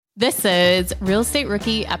This is Real Estate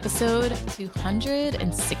Rookie episode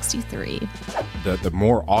 263. The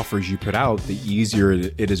more offers you put out, the easier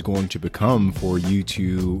it is going to become for you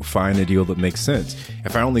to find a deal that makes sense.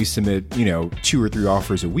 If I only submit, 2 or 3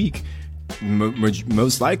 offers a week,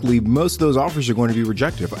 most likely, most of those offers are going to be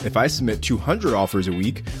rejected. If I submit 200 offers a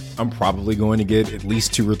week, I'm probably going to get at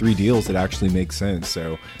least 2 or 3 deals that actually make sense.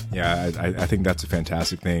 So yeah, I think that's a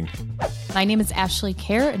fantastic thing. My name is Ashley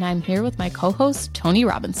Kerr, and I'm here with my co-host, Tony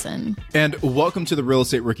Robinson. And welcome to the Real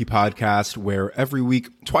Estate Rookie Podcast, where every week,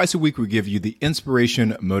 twice a week, we give you the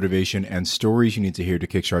inspiration, motivation, and stories you need to hear to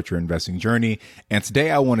kickstart your investing journey. And today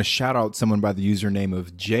I want to shout out someone by the username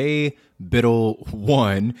of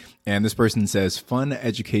JBiddle1. And this person says, fun,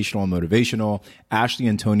 educational, and motivational. Ashley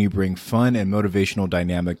and Tony bring fun and motivational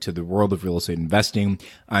dynamic to the world of real estate investing.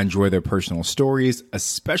 I enjoy their personal stories,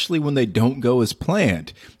 especially when they don't go as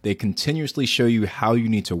planned. They continuously show you how you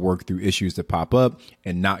need to work through issues that pop up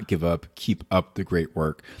and not give up. Keep up the great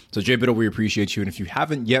work. So JBiddle, we appreciate you. And if you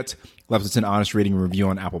haven't yet left us an honest rating and review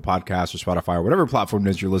on Apple Podcasts or Spotify or whatever platform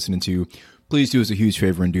it is you're listening to, please do us a huge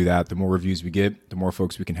favor and do that. The more reviews we get, the more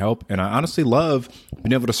folks we can help. And I honestly love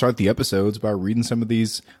being able to start the episodes by reading some of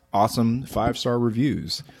these awesome 5-star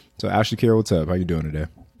reviews. So Ashley Kerr, what's up? How you doing today?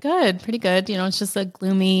 Good, pretty good. It's just a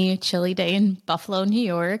gloomy, chilly day in Buffalo, New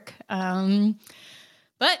York.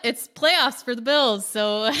 But it's playoffs for the Bills,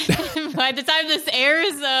 so by the time this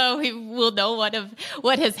airs, we will know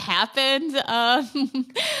what has happened. So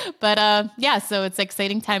it's an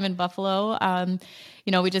exciting time in Buffalo.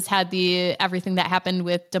 We just had everything that happened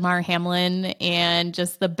with Damar Hamlin, and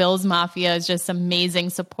just the Bills Mafia is just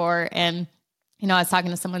amazing support. And I was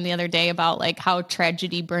talking to someone the other day about like how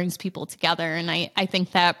tragedy brings people together. And I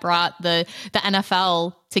think that brought the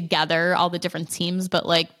NFL together, all the different teams, but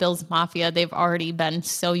like Bills Mafia, they've already been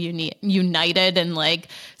so united and like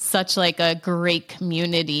such like a great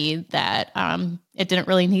community that it didn't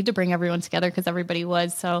really need to bring everyone together because everybody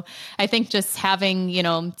was. So I think just having,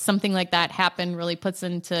 something like that happen really puts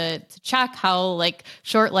into check how like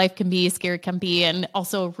short life can be, scary can be, and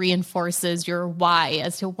also reinforces your why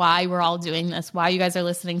as to why we're all doing this, why you guys are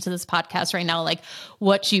listening to this podcast right now, like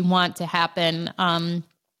what you want to happen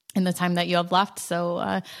in the time that you have left.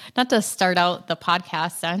 So not to start out the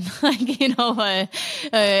podcast on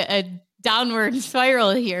a downward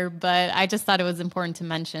spiral here, but I just thought it was important to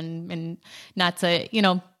mention, and not to,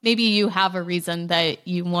 maybe you have a reason that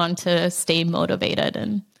you want to stay motivated.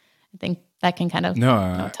 And I think that can kind of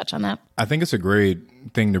touch on that. I think it's a great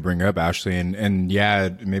thing to bring up, Ashley. And yeah,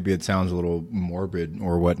 maybe it sounds a little morbid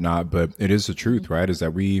or whatnot, but it is the truth, right? Is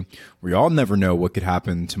that we all never know what could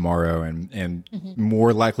happen tomorrow. And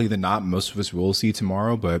more likely than not, most of us will see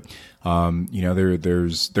tomorrow. But,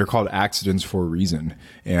 they're called accidents for a reason.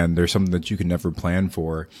 And there's something that you can never plan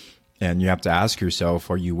for. And you have to ask yourself,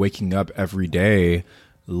 are you waking up every day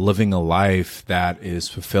living a life that is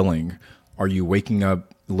fulfilling? Are you waking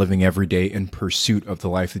up living every day in pursuit of the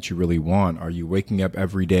life that you really want? Are you waking up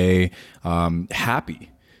every day happy?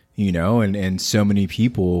 And so many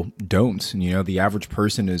people don't. The average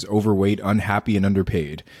person is overweight, unhappy, and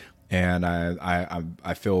underpaid. And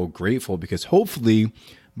I feel grateful because hopefully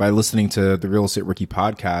by listening to the Real Estate Rookie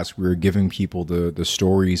podcast, we're giving people the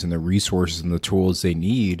stories and the resources and the tools they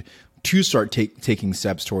need to start taking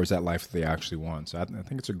steps towards that life that they actually want. So I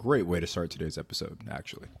think it's a great way to start today's episode,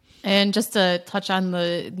 actually. And just to touch on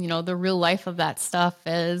the real life of that stuff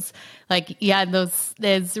is like, yeah, those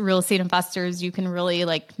as real estate investors, you can really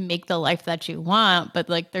like make the life that you want. But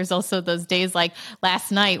like, there's also those days like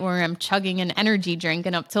last night where I'm chugging an energy drink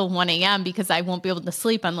and up till 1 a.m. because I won't be able to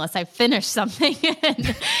sleep unless I finish something.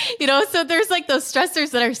 And, so there's like those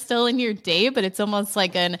stressors that are still in your day, but it's almost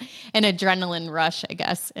like an adrenaline rush, I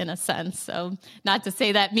guess, in a sense. So not to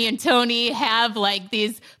say that me and Tony have like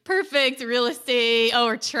these perfect real estate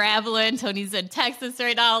or traveling. Tony's in Texas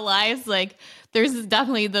right now, lives. Like there's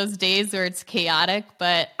definitely those days where it's chaotic,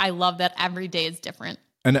 but I love that every day is different.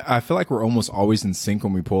 And I feel like we're almost always in sync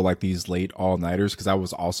when we pull like these late all-nighters, because I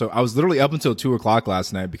was literally up until 2:00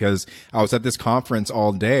 last night because I was at this conference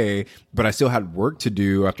all day, but I still had work to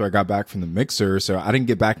do after I got back from the mixer. So I didn't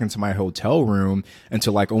get back into my hotel room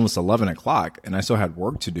until like almost 11:00, and I still had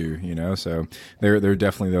work to do, so there are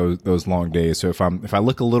definitely those long days. So if I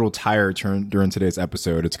look a little tired during today's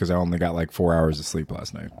episode, it's because I only got like 4 hours of sleep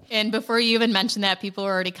last night. And before you even mention that, people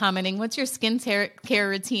are already commenting, what's your skincare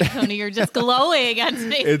routine, Tony? You're just glowing on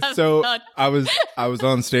today's so episode. I was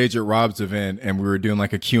on stage at Rob's event and we were doing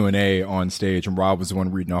like a Q&A on stage, and Rob was the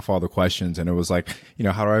one reading off all the questions, and it was like,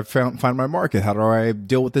 how do I find my market? How do I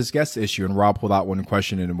deal with this guest issue? And Rob pulled out one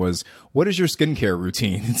question, and it was, what is your skincare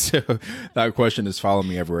routine? And so that question has followed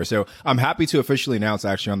me everywhere. So I'm happy to officially announce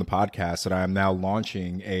actually on the podcast that I am now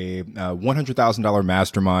launching a $100,000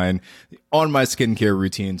 mastermind on my skincare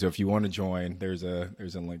routine. So if you want to join, there's a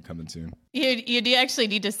link coming soon. You do actually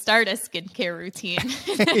need to start a skincare routine.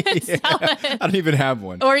 I don't even have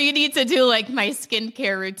one. Or you need to do like my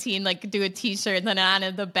skincare routine, like do a t-shirt, and then on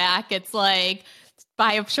in the back, it's like,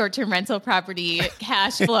 buy a short-term rental property,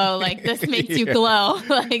 cash flow, like this makes you glow.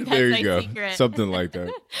 Like that's there you my go. secret. Something like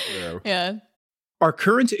that. Yeah. Are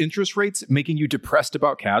current interest rates making you depressed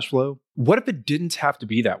about cash flow? What if it didn't have to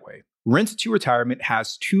be that way? Rent to Retirement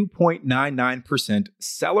has 2.99%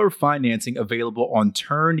 seller financing available on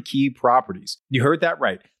turnkey properties. You heard that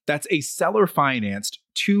right. That's a seller financed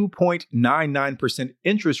 2.99%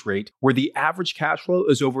 interest rate where the average cash flow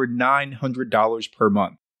is over $900 per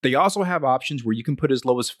month. They also have options where you can put as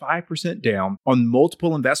low as 5% down on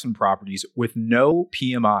multiple investment properties with no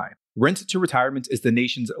PMI. Rent to Retirement is the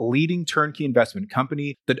nation's leading turnkey investment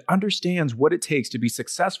company that understands what it takes to be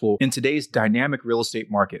successful in today's dynamic real estate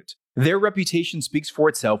market. Their reputation speaks for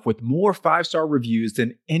itself with more 5-star reviews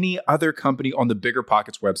than any other company on the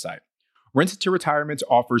BiggerPockets website. Rent to Retirement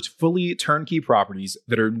offers fully turnkey properties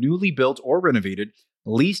that are newly built or renovated,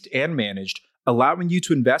 leased and managed, allowing you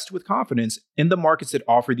to invest with confidence in the markets that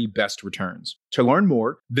offer the best returns. To learn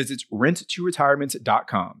more, visit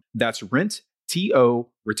renttoretirement.com. That's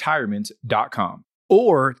renttoretirement.com.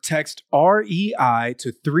 Or text REI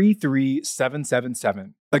to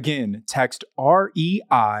 33777. Again, text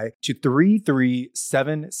REI to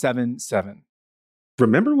 33777.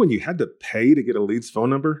 Remember when you had to pay to get a lead's phone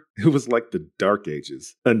number? It was like the dark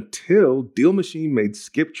ages, until Deal Machine made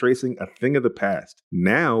skip tracing a thing of the past.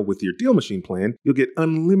 Now, with your Deal Machine plan, you'll get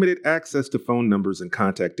unlimited access to phone numbers and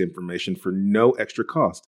contact information for no extra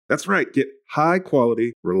cost. That's right, get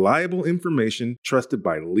high-quality, reliable information trusted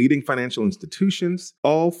by leading financial institutions,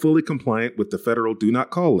 all fully compliant with the federal Do Not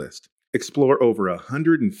Call list. Explore over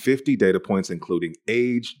 150 data points, including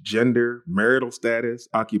age, gender, marital status,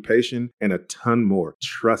 occupation, and a ton more.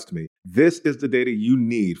 Trust me, this is the data you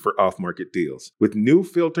need for off-market deals. With new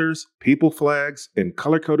filters, people flags, and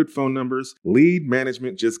color-coded phone numbers, lead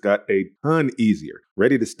management just got a ton easier.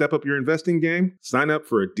 Ready to step up your investing game? Sign up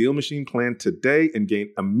for a Deal Machine plan today and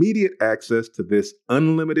gain immediate access to this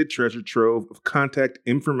unlimited treasure trove of contact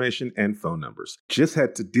information and phone numbers. Just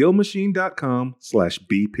head to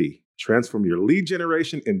DealMachine.com/BP. Transform your lead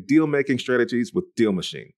generation and deal-making strategies with Deal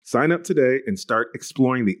Machine. Sign up today and start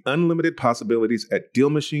exploring the unlimited possibilities at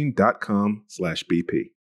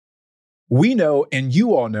DealMachine.com/BP. We know, and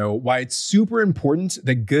you all know, why it's super important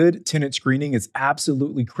that good tenant screening is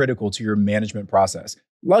absolutely critical to your management process.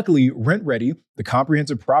 Luckily, RentRedi, the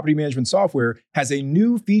comprehensive property management software, has a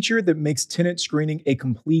new feature that makes tenant screening a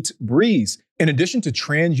complete breeze. In addition to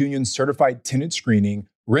TransUnion certified tenant screening,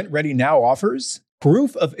 RentRedi now offers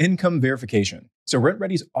proof of income verification. So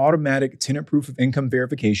RentRedi's automatic tenant proof of income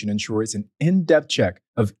verification ensures an in-depth check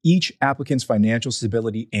of each applicant's financial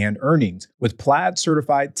stability and earnings. With Plaid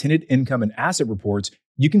certified tenant income and asset reports,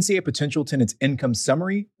 you can see a potential tenant's income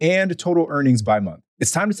summary and total earnings by month.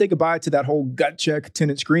 It's time to say goodbye to that whole gut check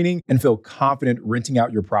tenant screening and feel confident renting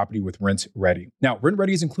out your property with RentRedi. Now,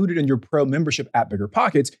 RentRedi is included in your pro membership at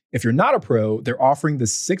BiggerPockets. If you're not a pro, they're offering the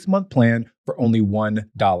 6-month plan for only $1.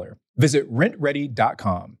 Visit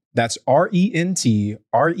rentredi.com. That's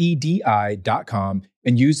RentRedi.com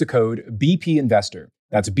and use the code BP Investor.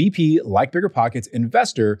 That's BP, like BiggerPockets,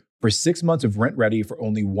 Investor for 6 months of RentRedi for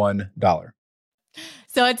only $1.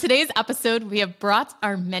 So in today's episode, we have brought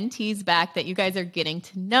our mentees back that you guys are getting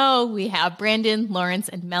to know. We have Brandon, Lawrence,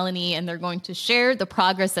 and Melanie, and they're going to share the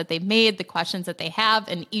progress that they've made, the questions that they have,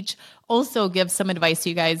 and each also give some advice to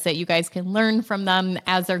you guys that you guys can learn from them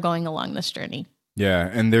as they're going along this journey. Yeah.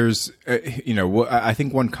 And there's, I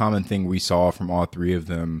think one common thing we saw from all three of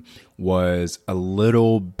them was a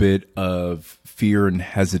little bit of fear and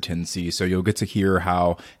hesitancy. So you'll get to hear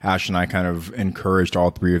how Ash and I kind of encouraged all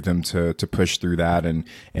three of them to push through that and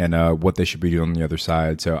what they should be doing on the other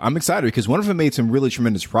side. So I'm excited because one of them made some really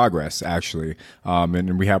tremendous progress, actually.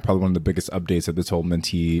 And we have probably one of the biggest updates of this whole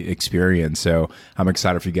mentee experience. So I'm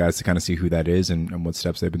excited for you guys to kind of see who that is and what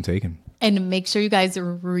steps they've been taking. And make sure you guys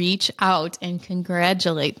reach out and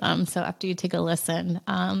congratulate them. So after you take a listen,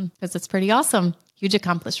 because it's pretty awesome. Huge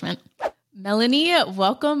accomplishment. Melanie,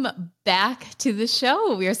 welcome back to the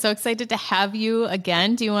show. We are so excited to have you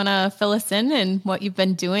again. Do you want to fill us in what you've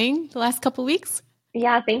been doing the last couple of weeks?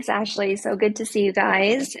 Yeah, thanks, Ashley. So good to see you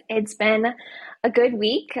guys. It's been a good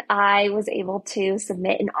week. I was able to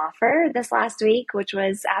submit an offer this last week, which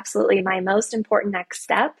was absolutely my most important next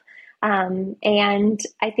step. And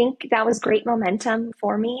I think that was great momentum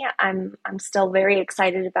for me. I'm still very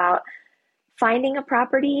excited about finding a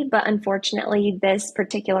property, but unfortunately, this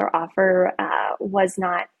particular offer was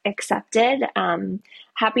not accepted.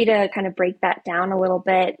 Happy to kind of break that down a little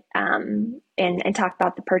bit and talk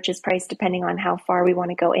about the purchase price depending on how far we want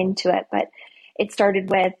to go into it. But it started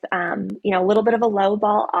with, a little bit of a low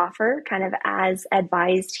ball offer, kind of as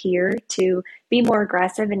advised here to be more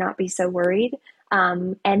aggressive and not be so worried.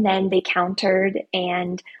 And then they countered,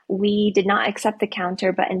 and we did not accept the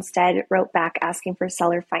counter, but instead wrote back asking for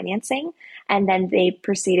seller financing. And then they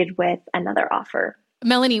proceeded with another offer.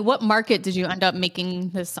 Melanie, what market did you end up making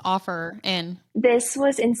this offer in? This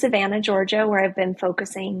was in Savannah, Georgia, where I've been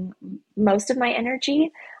focusing most of my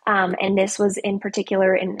energy. And this was in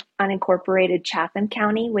particular in unincorporated Chatham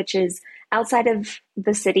County, which is outside of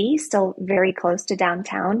the city, still very close to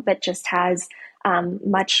downtown, but just has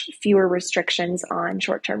much fewer restrictions on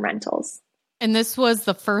short-term rentals. And this was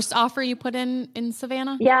the first offer you put in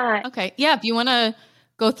Savannah? Yeah. Okay. Yeah. If you want to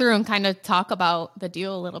go through and kind of talk about the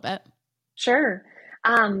deal a little bit. Sure.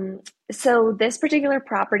 So this particular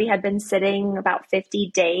property had been sitting about 50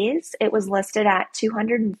 days. It was listed at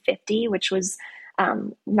 250, which was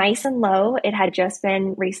nice and low. It had just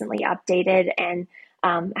been recently updated and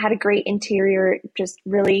had a great interior, just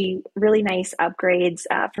really, really nice upgrades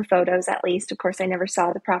for photos, at least. Of course, I never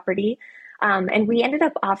saw the property. And we ended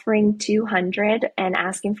up offering 200 and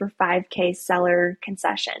asking for 5K seller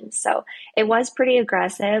concessions. So it was pretty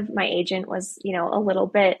aggressive. My agent was, a little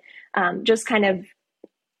bit just kind of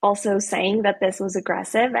also saying that this was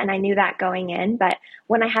aggressive. And I knew that going in. But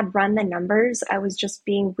when I had run the numbers, I was just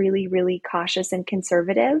being really, really cautious and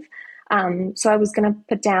conservative. So I was going to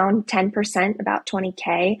put down 10%, about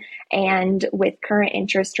 20K. And with current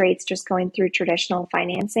interest rates just going through traditional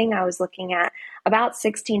financing, I was looking at about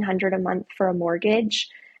 $1,600 a month for a mortgage.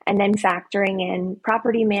 And then factoring in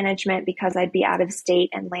property management because I'd be out of state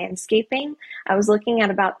and landscaping, I was looking at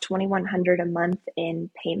about $2,100 a month in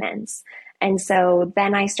payments. And so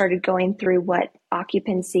then I started going through what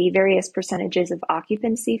occupancy, various percentages of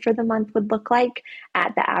occupancy for the month would look like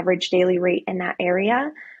at the average daily rate in that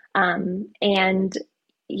area.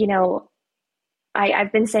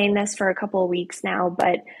 I've been saying this for a couple of weeks now,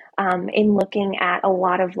 but in looking at a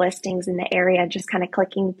lot of listings in the area, just kind of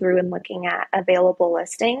clicking through and looking at available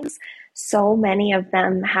listings, so many of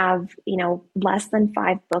them have, less than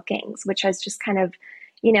 5 bookings, which has just kind of,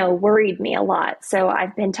 worried me a lot. So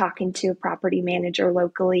I've been talking to a property manager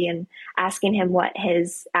locally and asking him what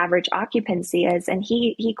his average occupancy is. And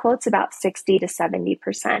he quotes about 60 to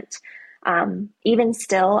 70%. Even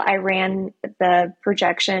still, I ran the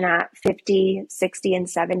projection at 50, 60, and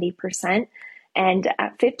 70%. And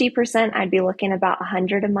at 50%, I'd be looking about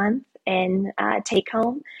 100 a month in take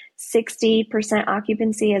home. 60%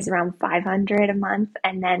 occupancy is around 500 a month.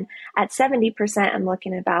 And then at 70%, I'm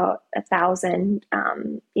looking at about 1,000,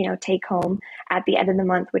 take home at the end of the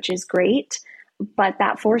month, which is great. But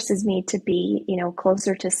that forces me to be,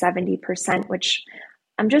 closer to 70%, which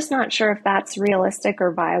I'm just not sure if that's realistic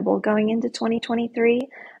or viable going into 2023.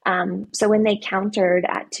 So when they countered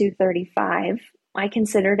at 235, I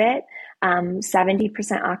considered it.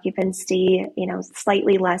 70% occupancy,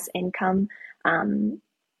 slightly less income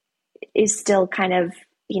is still kind of,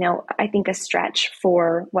 I think a stretch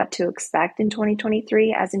for what to expect in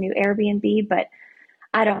 2023 as a new Airbnb, but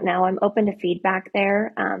I don't know. I'm open to feedback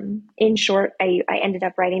there. In short, I ended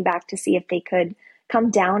up writing back to see if they could come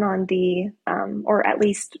down on the, or at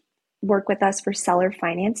least work with us for seller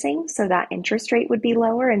financing so that interest rate would be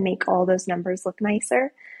lower and make all those numbers look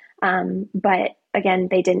nicer. But again,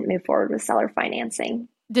 they didn't move forward with seller financing.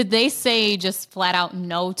 Did they say just flat out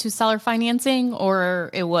no to seller financing, or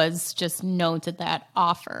it was just no to that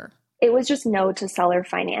offer? It was just no to seller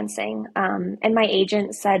financing. And my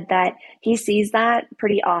agent said that he sees that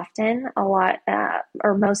pretty often. A lot,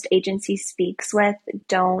 or most agents he speaks with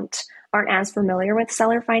aren't as familiar with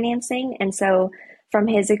seller financing. And so from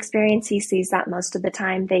his experience, he sees that most of the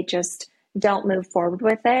time they just don't move forward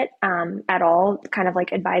with it at all, kind of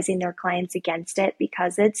like advising their clients against it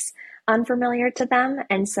because it's unfamiliar to them.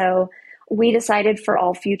 And so we decided for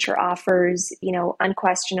all future offers,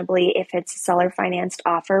 unquestionably, if it's a seller financed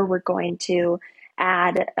offer, we're going to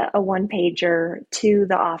add a one pager to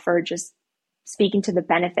the offer, just speaking to the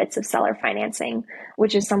benefits of seller financing,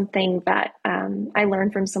 which is something that I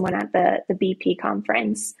learned from someone at the BP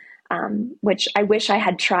conference, which I wish I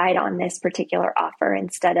had tried on this particular offer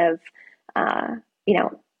instead of,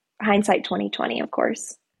 hindsight 2020, of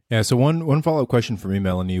course. Yeah. So one follow-up question for me,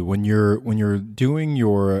 Melanie, when you're doing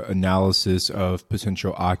your analysis of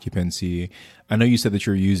potential occupancy, I know you said that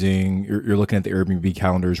you're looking at the Airbnb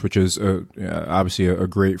calendars, which is obviously a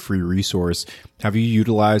great free resource. Have you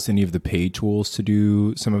utilized any of the paid tools to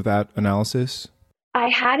do some of that analysis? I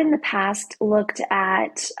had in the past looked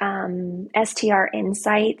at STR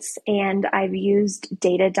Insights, and I've used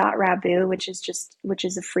data.rabu, which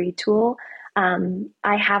is a free tool.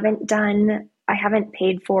 I haven't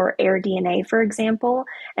paid for AirDNA, for example.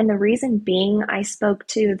 And the reason being, I spoke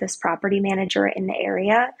to this property manager in the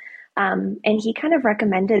area, and he kind of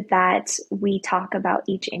recommended that we talk about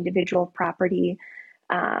each individual property,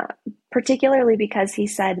 particularly because he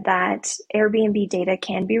said that Airbnb data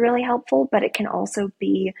can be really helpful, but it can also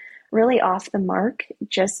be really off the mark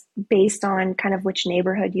just based on kind of which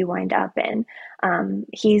neighborhood you wind up in.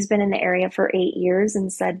 He's been in the area for 8 years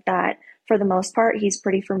and said that for the most part, he's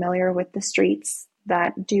pretty familiar with the streets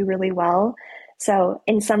that do really well. So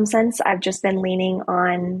in some sense, I've just been leaning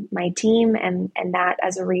on my team and that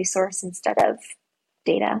as a resource instead of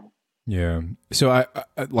data. Yeah. So I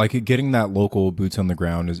like getting that local boots on the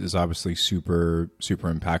ground is obviously super,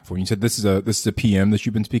 super impactful. You said this is a PM that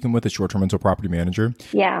you've been speaking with, a short-term rental property manager.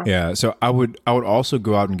 Yeah. Yeah. So I would also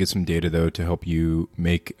go out and get some data though to help you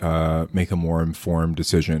make a more informed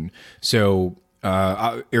decision. So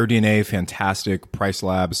AirDNA, fantastic. Price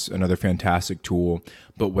Labs, another fantastic tool.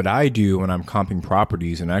 But what I do when I'm comping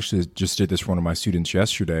properties, and I actually just did this for one of my students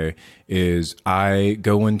yesterday, is I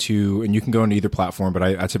go into, and you can go into either platform, but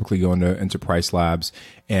I typically go into Price Labs,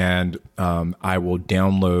 and I will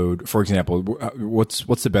download, for example, what's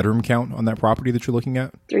the bedroom count on that property that you're looking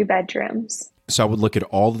at? 3 bedrooms. So I would look at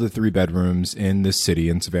all of the 3 bedrooms in this city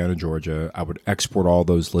in Savannah, Georgia. I would export all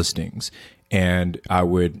those listings. And I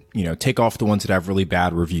would, take off the ones that have really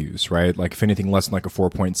bad reviews, right? Like if anything less than like a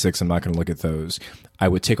 4.6, I'm not going to look at those. I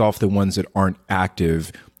would take off the ones that aren't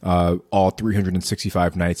active all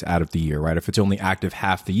 365 nights out of the year, right? If it's only active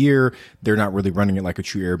half the year, they're not really running it like a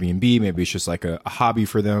true Airbnb. Maybe it's just like a hobby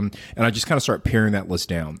for them. And I just kind of start paring that list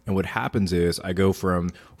down. And what happens is I go from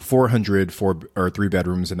 400 3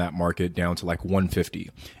 bedrooms in that market down to like 150.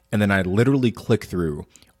 And then I literally click through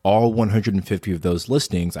all 150 of those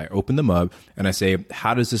listings. I open them up and I say,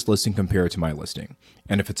 how does this listing compare to my listing?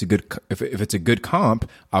 And if it's a good comp,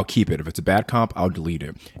 I'll keep it. If it's a bad comp, I'll delete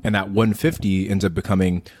it. And that 150 ends up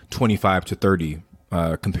becoming 25 to 30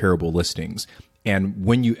 comparable listings. And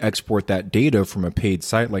when you export that data from a paid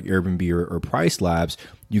site like Airbnb or Price Labs,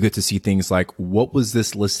 you get to see things like, what was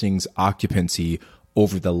this listing's occupancy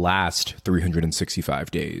over the last 365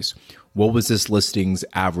 days? What was this listing's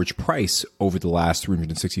average price over the last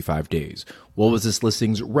 365 days? What was this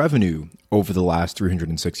listing's revenue over the last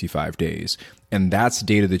 365 days? And that's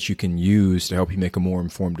data that you can use to help you make a more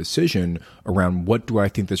informed decision around what do I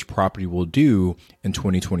think this property will do in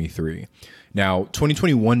 2023. Now,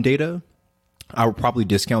 2021 data, I would probably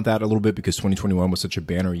discount that a little bit because 2021 was such a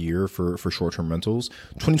banner year for short-term rentals.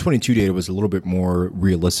 2022 data was a little bit more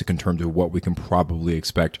realistic in terms of what we can probably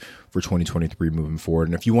expect for 2023 moving forward.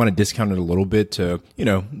 And if you want to discount it a little bit to,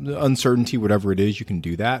 uncertainty, whatever it is, you can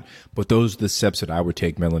do that. But those are the steps that I would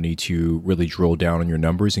take, Melanie, to really drill down on your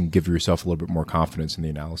numbers and give yourself a little bit more confidence in the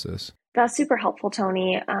analysis. That's super helpful,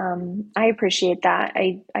 Tony. I appreciate that.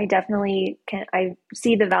 I definitely I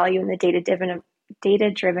see the value in the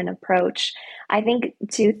data-driven approach. I think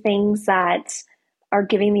 2 things that are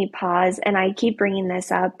giving me pause, and I keep bringing this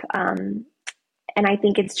up, and I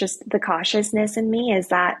think it's just the cautiousness in me, is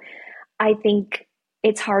that I think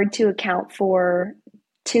it's hard to account for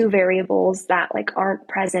 2 variables that aren't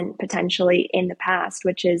present potentially in the past,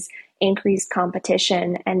 which is increased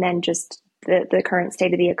competition and then just the current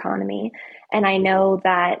state of the economy. And I know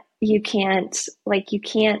that you can't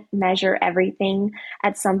measure everything.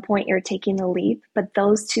 At some point you're taking a leap, but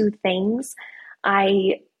those 2 things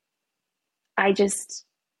I just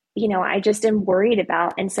am worried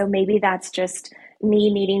about. And so maybe that's just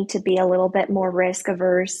me needing to be a little bit more risk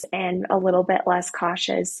averse and a little bit less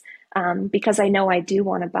cautious, because I know I do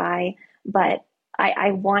want to buy, but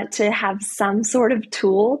I want to have some sort of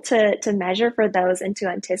tool to measure for those and to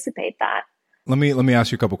anticipate that. Let me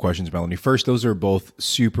ask you a couple questions, Melanie. First, those are both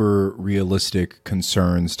super realistic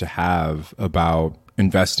concerns to have about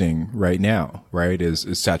investing right now, right? Is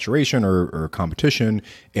saturation or competition,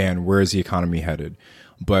 and where is the economy headed?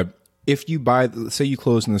 But if you say you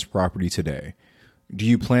close on this property today, do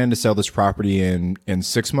you plan to sell this property in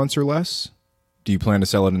 6 months or less? Do you plan to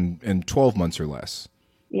sell it in 12 months or less?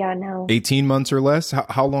 Yeah, no. 18 months or less?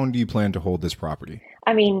 How long do you plan to hold this property?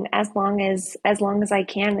 I mean, as long as I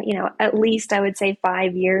can, at least I would say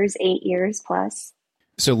 5 years, 8 years plus.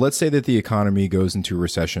 So let's say that the economy goes into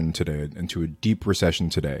recession today, into a deep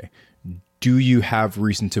recession today. Do you have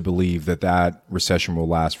reason to believe that that recession will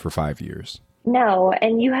last for 5 years? No,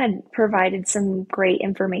 and you had provided some great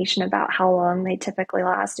information about how long they typically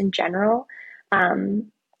last in general.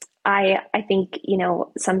 Um, I think,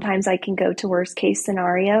 sometimes I can go to worst case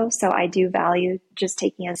scenario. So I do value just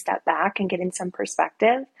taking a step back and getting some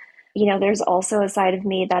perspective. There's also a side of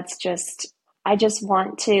me that's I just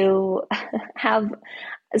want to have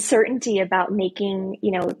certainty about making,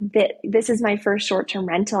 that this is my first short-term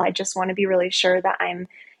rental. I just want to be really sure that I'm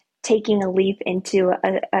taking a leap into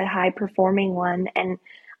a high performing one. And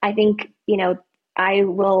I think, I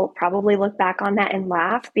will probably look back on that and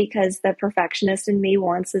laugh because the perfectionist in me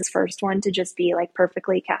wants this first one to just be like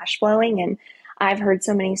perfectly cash flowing. And I've heard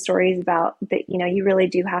so many stories about that, you really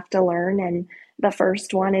do have to learn. And the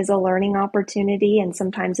first one is a learning opportunity. And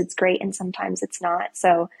sometimes it's great and sometimes it's not.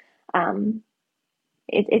 So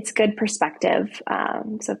it's good perspective.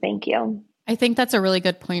 So thank you. I think that's a really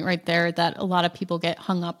good point right there that a lot of people get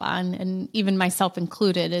hung up on, and even myself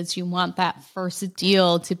included, is you want that first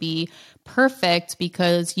deal to be perfect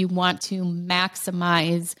because you want to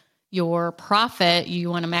maximize your profit. You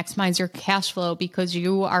want to maximize your cash flow because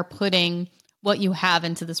you are putting what you have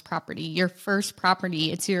into this property. Your first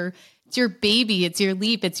property, it's your baby, it's your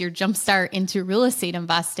leap, it's your jumpstart into real estate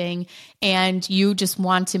investing, and you just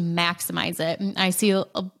want to maximize it. And I see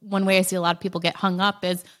one way I see a lot of people get hung up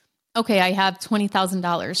is, okay, I have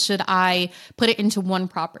 $20,000. Should I put it into one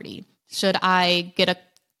property? Should I get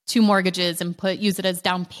 2 mortgages and use it as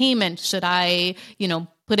down payment? Should I,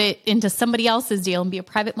 put it into somebody else's deal and be a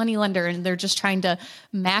private money lender? And they're just trying to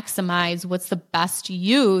maximize what's the best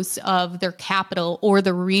use of their capital or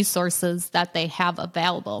the resources that they have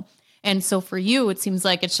available. And so for you, it seems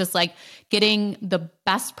like it's just like getting the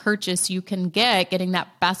best purchase you can get, getting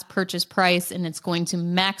that best purchase price, and it's going to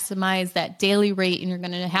maximize that daily rate, and you're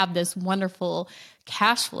going to have this wonderful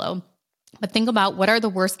cash flow. But think about what are the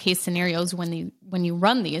worst case scenarios when you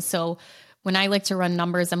run these. So when I like to run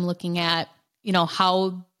numbers, I'm looking at,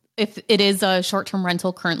 how, if it is a short-term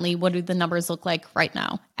rental currently, what do the numbers look like right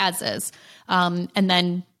now as is? And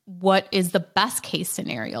then what is the best case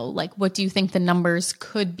scenario? Like, what do you think the numbers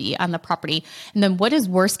could be on the property? And then what is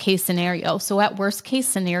worst case scenario? So at worst case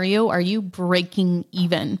scenario, are you breaking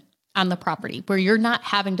even on the property where you're not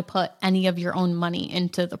having to put any of your own money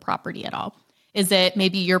into the property at all? Is it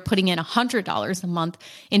maybe you're putting in $100 a month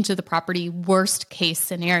into the property, worst case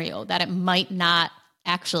scenario, that it might not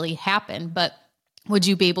actually happen, but would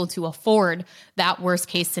you be able to afford that worst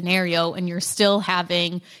case scenario? And you're still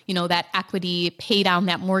having, that equity pay down,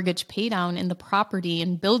 that mortgage pay down in the property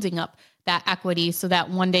and building up that equity so that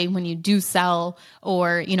one day when you do sell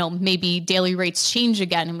or, maybe daily rates change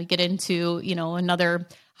again and we get into, another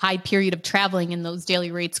high period of traveling and those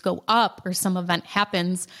daily rates go up or some event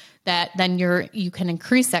happens, that then you can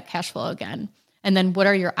increase that cash flow again. And then what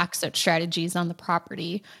are your exit strategies on the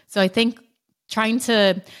property? So I think trying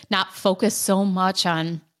to not focus so much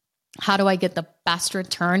on how do I get the best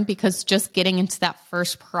return, because just getting into that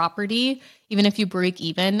first property, even if you break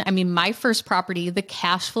even, my first property, the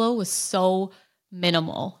cash flow was so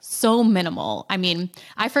minimal.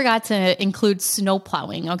 I forgot to include snow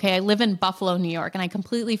plowing. Okay. I live in Buffalo, New York, and I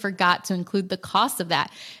completely forgot to include the cost of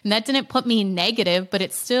that. And that didn't put me negative, but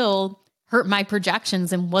it still hurt my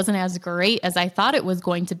projections and wasn't as great as I thought it was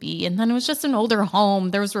going to be. And then it was just an older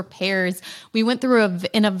home. There was repairs. We went through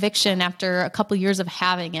an eviction after a couple of years of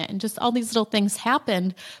having it, and just all these little things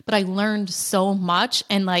happened. But I learned so much.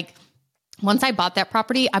 And once I bought that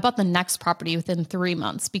property, I bought the next property within 3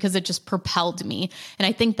 months because it just propelled me. And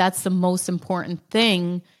I think that's the most important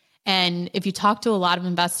thing. And if you talk to a lot of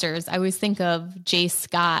investors, I always think of Jay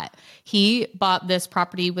Scott. He bought this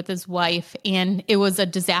property with his wife and it was a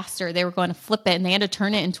disaster. They were going to flip it and they had to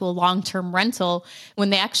turn it into a long-term rental.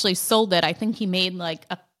 When they actually sold it, I think he made like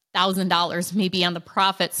 $1,000 maybe on the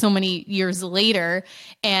profit so many years later.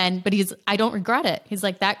 But I don't regret it. He's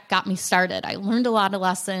like, that got me started. I learned a lot of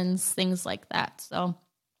lessons, things like that. So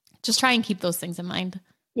just try and keep those things in mind.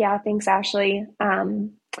 Yeah. Thanks, Ashley.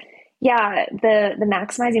 Yeah, the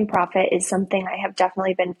maximizing profit is something I have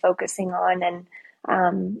definitely been focusing on. And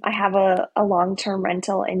I have a long-term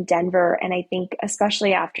rental in Denver. And I think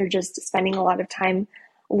especially after just spending a lot of time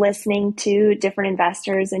listening to different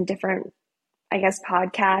investors and different,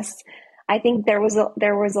 podcasts, I think there was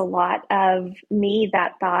a lot of me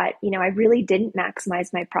that thought, I really didn't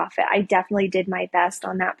maximize my profit. I definitely did my best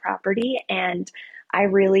on that property. And I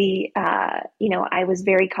really, I was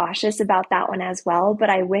very cautious about that one as well, but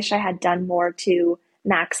I wish I had done more to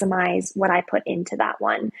maximize what I put into that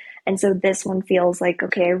one. And so this one feels like,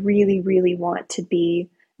 okay, I really, really want to be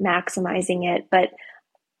maximizing it. But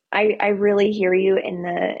I really hear you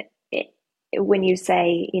when you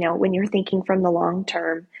say, when you're thinking from the long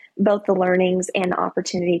term, both the learnings and the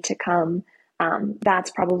opportunity to come,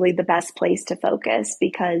 that's probably the best place to focus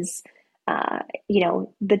because,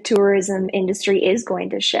 the tourism industry is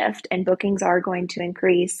going to shift and bookings are going to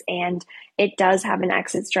increase, and it does have an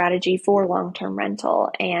exit strategy for long-term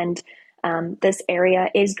rental. And this area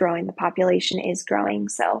is growing, the population is growing.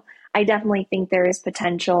 So I definitely think there is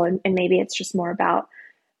potential, and maybe it's just more about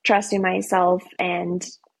trusting myself, and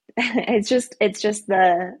it's just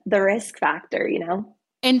the risk factor,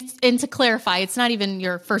 And to clarify, it's not even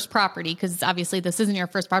your first property, because obviously this isn't your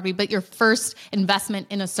first property, but your first investment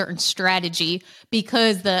in a certain strategy,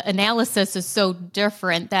 because the analysis is so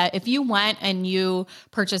different that if you went and you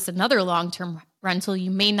purchased another long-term rental, you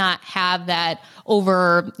may not have that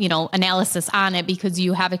analysis on it because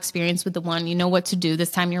you have experience with the one, you know what to do. This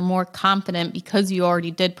time you're more confident because you already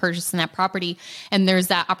did purchase in that property. And there's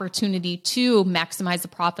that opportunity to maximize the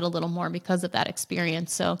profit a little more because of that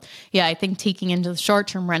experience. So yeah, I think taking into the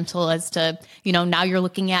short-term rental as to, now you're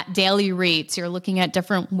looking at daily rates, you're looking at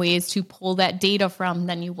different ways to pull that data from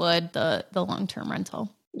than you would the long-term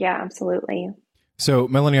rental. Yeah, absolutely. So,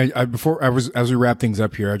 Melanie, as we wrap things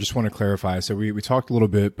up here, I just want to clarify. So we talked a little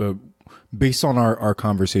bit, but based on our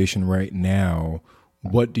conversation right now,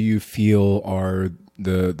 what do you feel are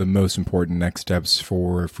the most important next steps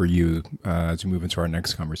for you as we move into our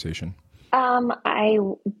next conversation? I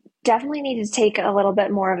definitely need to take a little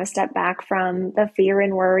bit more of a step back from the fear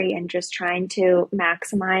and worry and just trying to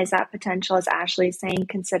maximize that potential, as Ashley's saying,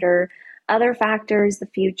 consider other factors, the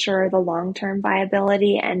future, the long-term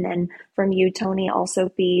viability, and then from you, Tony, also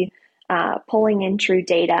be pulling in true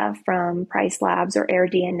data from Price Labs or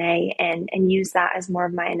AirDNA and use that as more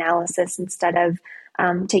of my analysis instead of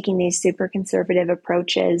taking these super conservative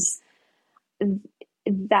approaches.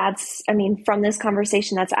 From this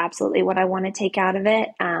conversation, that's absolutely what I want to take out of it.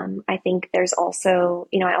 I think there's also,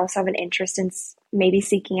 I also have an interest in maybe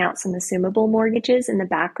seeking out some assumable mortgages in the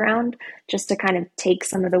background just to kind of take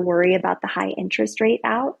some of the worry about the high interest rate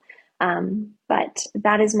out. But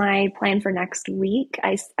that is my plan for next week.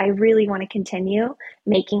 I really want to continue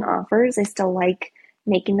making offers. I still like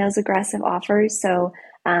making those aggressive offers. So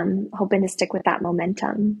hoping to stick with that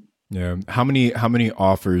momentum. Yeah. How many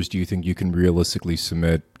offers do you think you can realistically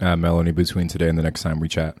submit, Melanie, between today and the next time we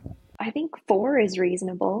chat? I think 4 is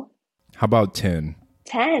reasonable. How about 10?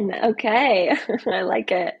 10. Okay. I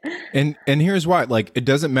like it. And here's why. It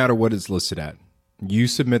doesn't matter what it's listed at. You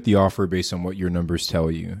submit the offer based on what your numbers tell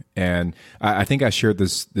you. And I think I shared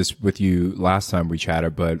this with you last time we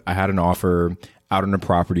chatted, but I had an offer out on a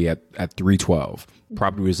property at 312.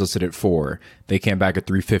 Property was listed at 4. They came back at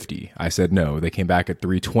 350. I said no. They came back at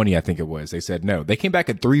 320, I think it was. They said no. They came back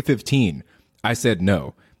at 315. I said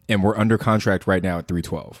no. And we're under contract right now at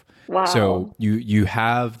 312. Wow. So you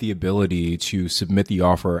have the ability to submit the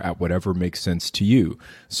offer at whatever makes sense to you.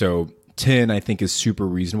 So 10, I think, is super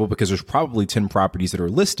reasonable because there's probably 10 properties that are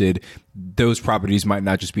listed. Those properties might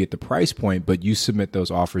not just be at the price point, but you submit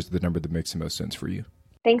those offers to the number that makes the most sense for you.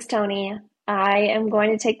 Thanks, Tony. I am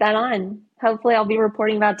going to take that on. Hopefully I'll be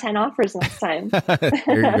reporting about 10 offers next time. There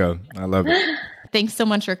you go. I love it. Thanks so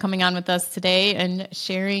much for coming on with us today and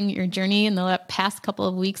sharing your journey in the past couple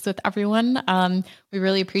of weeks with everyone. We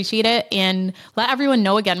really appreciate it. And let everyone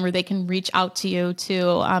know again where they can reach out to you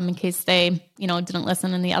too, in case they, didn't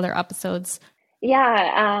listen in the other episodes.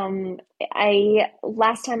 Yeah.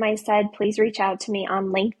 Last time I said, please reach out to me on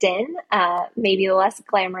LinkedIn. Maybe a less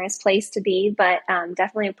glamorous place to be, but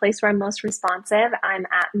definitely a place where I'm most responsive. I'm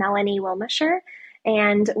at Melanie Wilmisher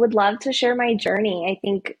and would love to share my journey. I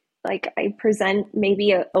think I present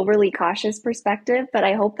maybe an overly cautious perspective, but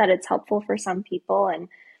I hope that it's helpful for some people. And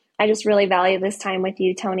I just really value this time with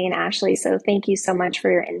you, Tony and Ashley. So thank you so much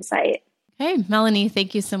for your insight. Hey, Melanie,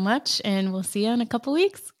 thank you so much. And we'll see you in a couple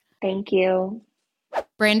weeks. Thank you.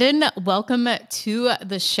 Brandon, welcome to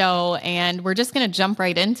the show. And we're just going to jump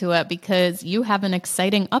right into it because you have an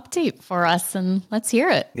exciting update for us, and let's hear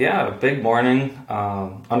it. Yeah, big morning.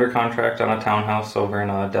 Under contract on a townhouse over in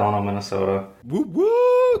Delano, Minnesota. Woo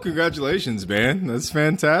woo! Congratulations, man. That's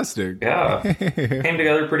fantastic. Yeah, came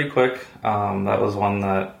together pretty quick. That was one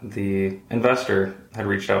that the investor had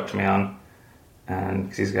reached out to me on,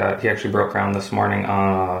 and he actually broke ground this morning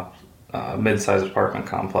on a mid-sized apartment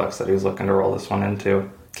complex that he was looking to roll this one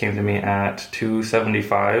into. Came to me at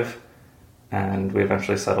 $275, and we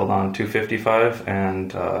eventually settled on $255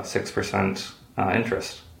 and 6%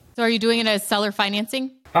 interest. So are you doing it as seller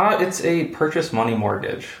financing? It's a purchase money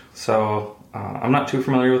mortgage. So I'm not too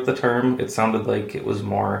familiar with the term. It sounded like it was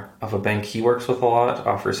more of a bank he works with a lot,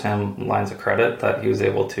 offers him lines of credit that he was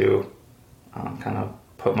able to kind of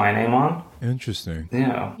put my name on. Interesting.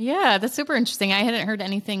 Yeah. Yeah, that's super interesting. I hadn't heard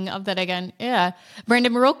anything of that again. Yeah.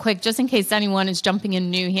 Brandon, real quick, just in case anyone is jumping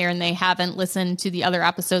in new here and they haven't listened to the other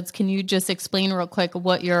episodes, can you just explain real quick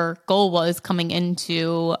what your goal was coming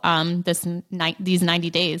into these 90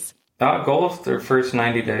 days? Goal of the first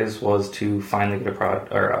 90 days was to finally get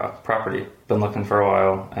a property. Been looking for a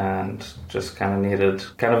while and just kind of needed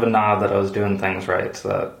kind of a nod that I was doing things right, so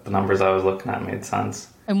that the numbers I was looking at made sense.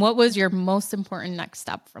 And what was your most important next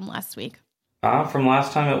step from last week? From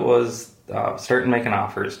last time, it was starting making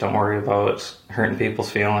offers. Don't worry about hurting people's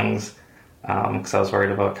feelings, because I was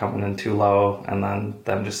worried about coming in too low and then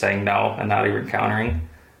them just saying no and not even countering,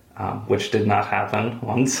 which did not happen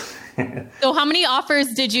once. So how many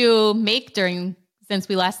offers did you make since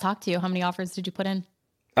we last talked to you? How many offers did you put in?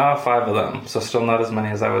 5 of them, so still not as many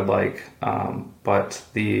as I would like. But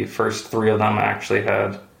the first 3 of them actually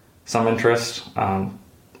had some interest, a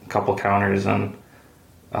couple counters, and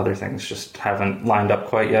other things just haven't lined up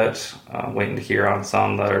quite yet. Waiting to hear on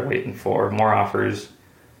some that are waiting for more offers,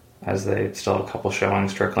 as they still have a couple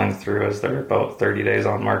showings trickling through as they're about 30 days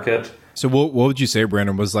on market. So what would you say,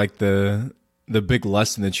 Brandon, was like the big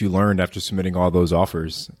lesson that you learned after submitting all those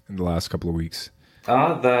offers in the last couple of weeks?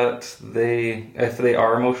 That if they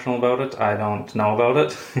are emotional about it, I don't know about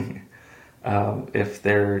it. If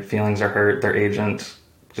their feelings are hurt, their agent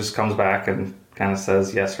just comes back and kind of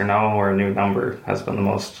says yes or no, or a new number has been the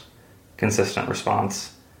most consistent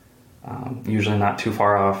response. Usually not too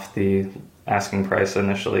far off the asking price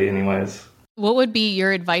initially anyways. What would be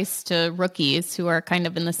your advice to rookies who are kind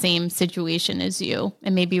of in the same situation as you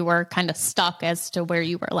and maybe were kind of stuck as to where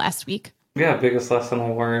you were last week? Yeah, biggest lesson I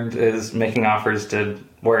learned is making offers did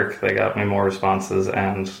work. They got me more responses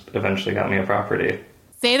and eventually got me a property.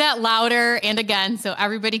 Say that louder and again so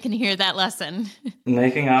everybody can hear that lesson.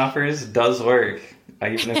 Making offers does work,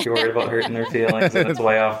 even if you're worried about hurting their feelings and it's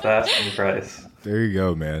way off the asking price. There you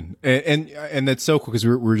go, man. And that's so cool because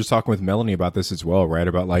we were just talking with Melanie about this as well, right?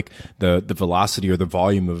 About like the velocity or the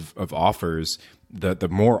volume of offers. The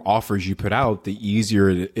more offers you put out, the easier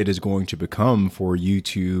it is going to become for you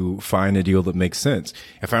to find a deal that makes sense.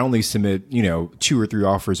 If I only submit, 2 or 3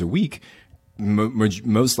 offers a week,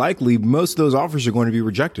 most likely, most of those offers are going to be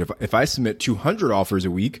rejected. If I submit 200 offers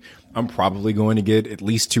a week, I'm probably going to get at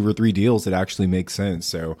least 2 or 3 deals that actually make sense.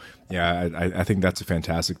 So yeah, I think that's a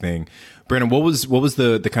fantastic thing. Brandon, what was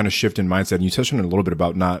the kind of shift in mindset? And you touched on it a little bit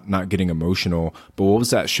about not getting emotional, but what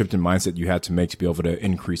was that shift in mindset you had to make to be able to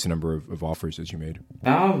increase the number of offers as you made?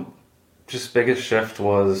 Just biggest shift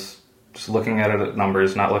was just looking at it at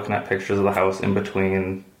numbers, not looking at pictures of the house in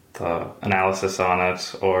between the analysis on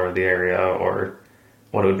it or the area or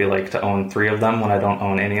what it would be like to own 3 of them when I don't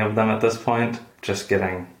own any of them at this point. Just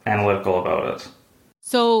getting analytical about it.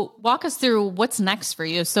 So walk us through what's next for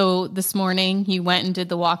you. So this morning you went and did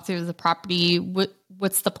the walkthrough of the property.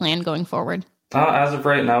 What's the plan going forward? As of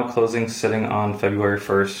right now, closing sitting on February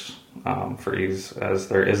 1st for ease, as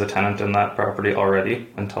there is a tenant in that property already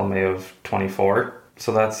until May of 24.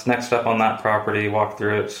 So that's next step on that property, walk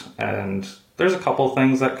through it, and there's a couple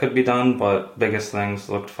things that could be done, but biggest things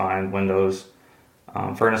looked fine. Windows,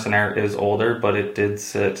 furnace and air is older, but it did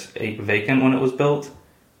sit vacant when it was built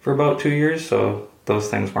for about 2 years, so those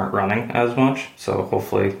things weren't running as much. So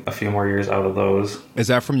hopefully a few more years out of those. Is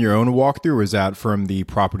that from your own walkthrough, or is that from the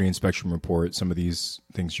property inspection report, some of these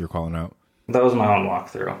things you're calling out? That was my own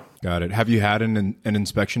walkthrough. Got it. Have you had an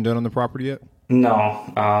inspection done on the property yet? No,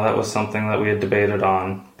 that was something that we had debated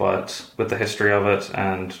on, but with the history of it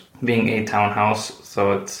and being a townhouse,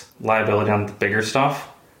 so its liability on the bigger stuff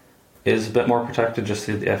is a bit more protected just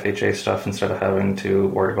through the FHA stuff instead of having to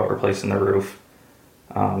worry about replacing the roof,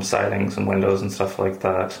 sidings and windows and stuff like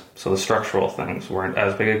that. So the structural things weren't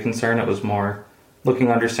as big a concern. It was more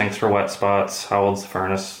looking under sinks for wet spots, how old's the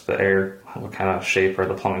furnace, the air, what kind of shape are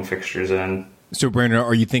the plumbing fixtures in. So Brandon,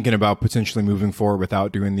 are you thinking about potentially moving forward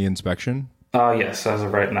without doing the inspection? Yes, as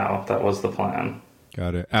of right now, that was the plan.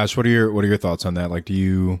 Got it. Ash, what are your thoughts on that? Like, do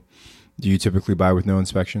you typically buy with no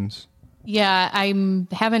inspections? Yeah, I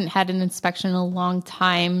haven't had an inspection in a long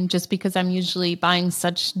time just because I'm usually buying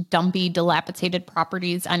such dumpy, dilapidated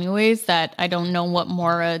properties anyways that I don't know what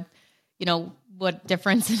more, what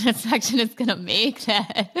difference an inspection is going to make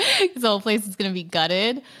that because the whole place is going to be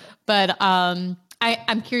gutted. But I'm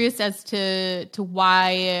curious as to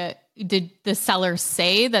why did the seller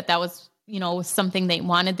say that was something they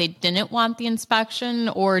wanted, they didn't want the inspection,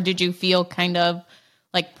 or did you feel kind of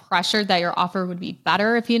like pressured that your offer would be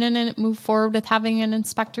better if you didn't move forward with having an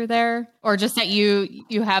inspector there, or just that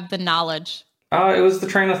you have the knowledge? It was the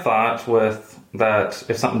train of thought with that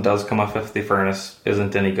if something does come up, if the furnace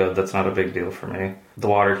isn't any good, that's not a big deal for me. The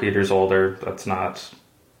water heater's older, that's not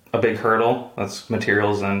a big hurdle. That's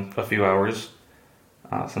materials in a few hours,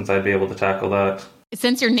 since I'd be able to tackle that.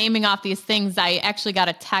 Since you're naming off these things, I actually got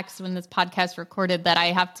a text when this podcast recorded that I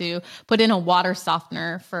have to put in a water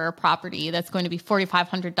softener for a property that's going to be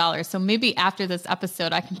 $4,500. So maybe after this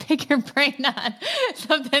episode, I can pick your brain on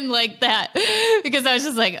something like that, because I was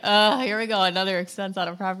just like, here we go, another expense on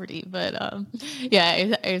a property. But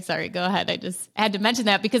I'm sorry, go ahead. I just had to mention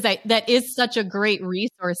that because that is such a great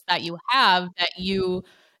resource that you have, that you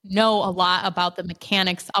know a lot about the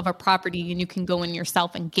mechanics of a property and you can go in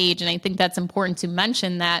yourself engage. And I think that's important to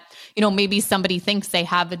mention that, maybe somebody thinks they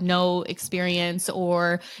have no experience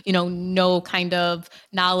or, no kind of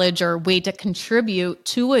knowledge or way to contribute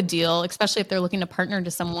to a deal, especially if they're looking to partner to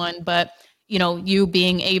someone. But, you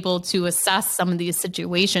being able to assess some of these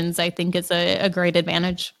situations, I think is a great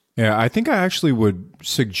advantage. Yeah, I think I actually would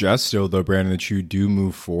suggest still, though, Brandon, that you do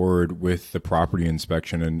move forward with the property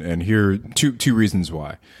inspection. And here are two reasons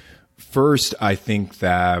why. First, I think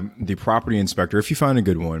that the property inspector, if you find a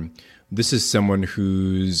good one, this is someone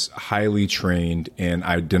who's highly trained in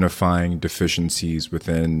identifying deficiencies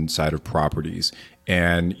within inside of properties.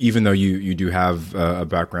 And even though you do have a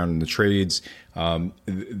background in the trades,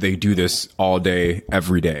 they do this all day,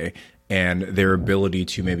 every day. And their ability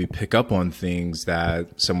to maybe pick up on things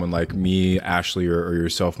that someone like me, Ashley, or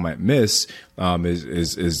yourself might miss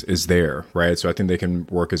is there, right? So I think they can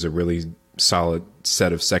work as a really solid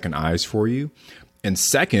set of second eyes for you. And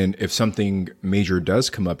second, if something major does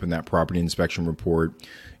come up in that property inspection report,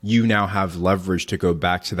 you now have leverage to go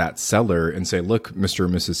back to that seller and say, look, Mr. or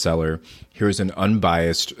Mrs. Seller, here's an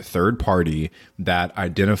unbiased third party that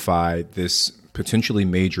identified this potentially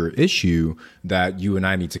major issue that you and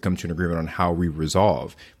I need to come to an agreement on how we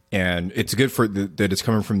resolve. And it's good for that it's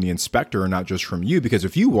coming from the inspector and not just from you, because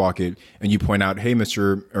if you walk it and you point out, hey,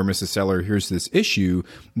 Mr. or Mrs. Seller, here's this issue,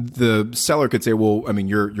 the seller could say, well, I mean,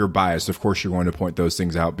 you're biased. Of course, you're going to point those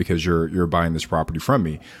things out because you're buying this property from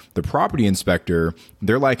me. The property inspector,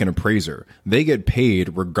 they're like an appraiser. They get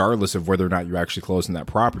paid regardless of whether or not you actually close on that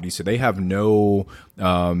property. So they have no,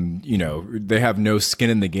 they have no skin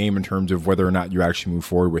in the game in terms of whether or not you actually move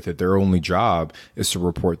forward with it. Their only job is to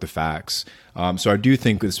report the facts. So I do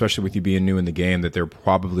think, especially with you being new in the game, that there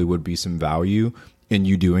probably would be some value in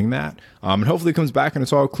you doing that. And hopefully it comes back and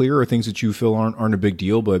it's all clear, or things that you feel aren't a big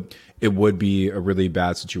deal, but it would be a really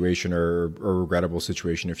bad situation or regrettable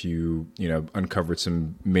situation if you uncovered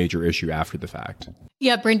some major issue after the fact.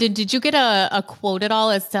 Yeah, Brendan, did you get a quote at all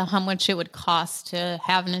as to how much it would cost to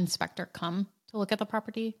have an inspector come to look at the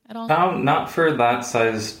property at all? Not for that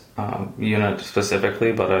size unit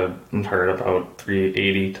specifically, but I've heard about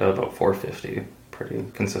 $380 to about $450 pretty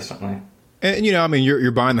consistently. And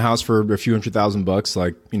you're buying the house for a few $100,000,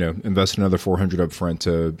 like invest another $400 up front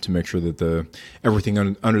to make sure that everything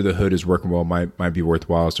under the hood is working well. Might be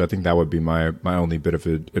worthwhile. So I think that would be my only bit of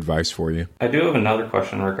advice for you. I do have another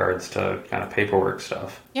question in regards to kind of paperwork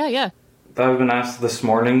stuff. Yeah. I've been asked this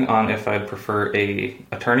morning on if I'd prefer a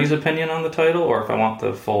attorney's opinion on the title or if I want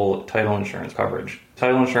the full title insurance coverage.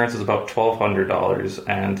 Title insurance is about $1,200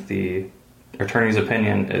 and the attorney's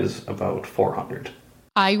opinion is about $400.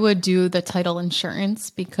 I would do the title insurance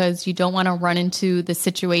because you don't want to run into the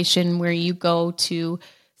situation where you go to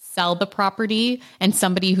sell the property and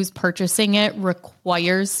somebody who's purchasing it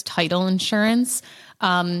requires title insurance.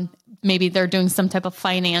 Maybe they're doing some type of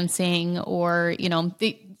financing or,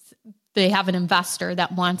 they have an investor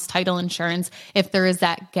that wants title insurance. If there is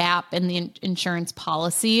that gap in the insurance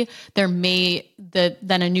policy, then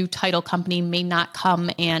a new title company may not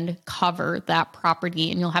come and cover that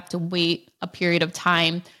property, and you'll have to wait a period of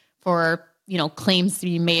time for claims to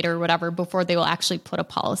be made or whatever before they will actually put a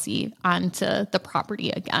policy onto the property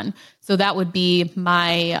again. So that would be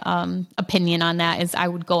my opinion on that, is I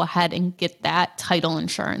would go ahead and get that title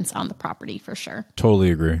insurance on the property for sure.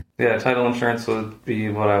 Totally agree. Yeah, title insurance would be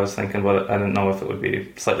what I was thinking, but I didn't know if it would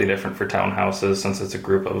be slightly different for townhouses since it's a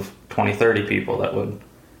group of 20, 30 people that would,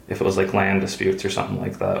 if it was like land disputes or something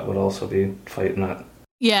like that, would also be fighting that.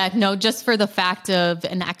 Yeah, no, just for the fact of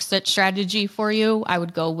an exit strategy for you, I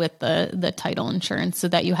would go with the title insurance so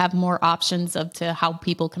that you have more options to how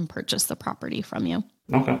people can purchase the property from you.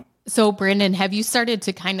 Okay. So, Brandon, have you started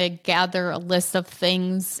to kind of gather a list of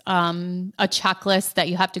things, a checklist that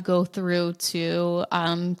you have to go through to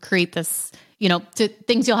create this, to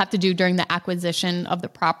things you'll have to do during the acquisition of the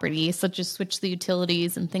property, such as switch the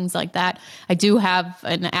utilities and things like that? I do have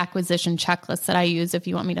an acquisition checklist that I use if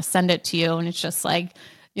you want me to send it to you. And it's just like,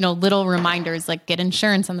 little reminders like get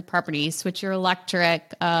insurance on the property, switch your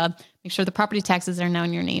electric, make sure the property taxes are now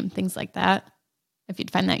in your name, things like that, if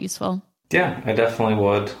you'd find that useful. Yeah, I definitely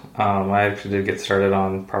would. I actually did get started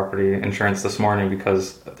on property insurance this morning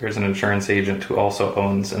because there's an insurance agent who also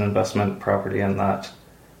owns an investment property in that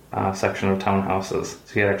section of townhouses.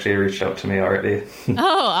 So he actually reached out to me already. Oh,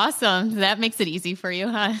 awesome. That makes it easy for you,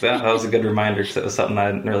 huh? Yeah, that was a good reminder because it was something I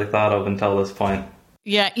hadn't really thought of until this point.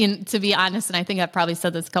 Yeah, to be honest, and I think I've probably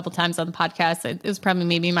said this a couple times on the podcast, it was probably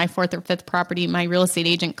maybe my fourth or fifth property. My real estate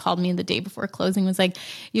agent called me the day before closing, was like,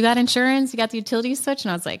 you got insurance? You got the utility switch? And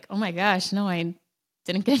I was like, oh my gosh, no, I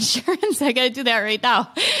didn't get insurance. I got to do that right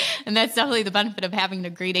now. And that's definitely the benefit of having a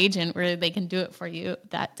great agent where they can do it for you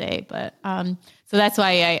that day. But so that's why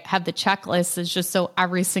I have the checklist, is just so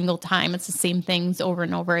every single time it's the same things over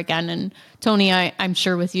and over again. And Tony, I'm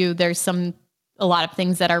sure with you, there's a lot of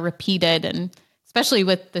things that are repeated, and especially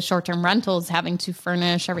with the short-term rentals, having to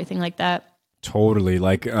furnish, everything like that. Totally.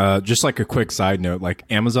 Like, just like a quick side note, like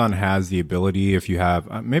Amazon has the ability, if you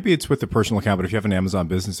have, maybe it's with a personal account, but if you have an Amazon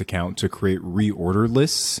business account, to create reorder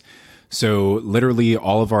lists. So literally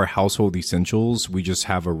all of our household essentials, we just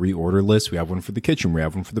have a reorder list. We have one for the kitchen. We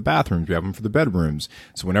have one for the bathrooms. We have one for the bedrooms.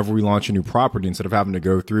 So whenever we launch a new property, instead of having to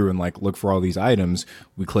go through and like look for all these items,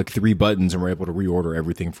 we click 3 buttons and we're able to reorder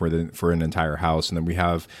everything for an entire house. And then we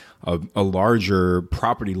have a larger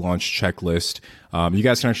property launch checklist. You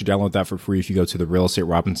guys can actually download that for free if you go to the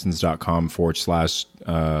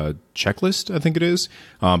realestaterobinsons.com/checklist, I think it is.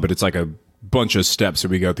 But it's like a bunch of steps that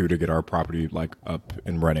we go through to get our property like up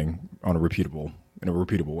and running in a repeatable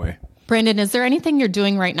way. Brandon, is there anything you're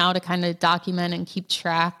doing right now to kind of document and keep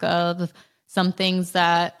track of some things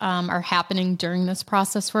that are happening during this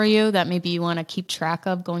process for you that maybe you want to keep track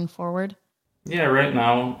of going forward? Yeah, right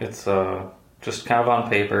now it's just kind of on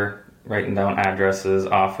paper, writing down addresses,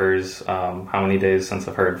 offers, how many days since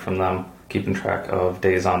I've heard from them, keeping track of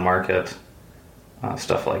days on market,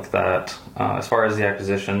 stuff like that. As far as the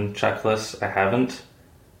acquisition checklist, I haven't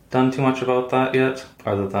done too much about that yet,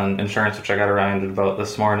 other than insurance, which I got reminded about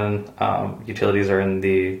this morning. Utilities are in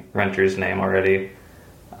the renter's name already,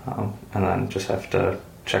 and then just have to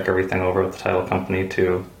check everything over with the title company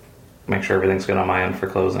to make sure everything's good on my end for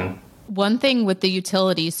closing. One thing with the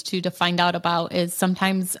utilities too to find out about is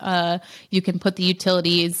sometimes you can put the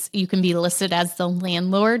utilities, you can be listed as the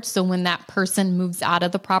landlord. So when that person moves out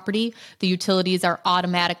of the property, the utilities are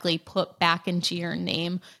automatically put back into your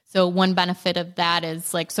name. So one benefit of that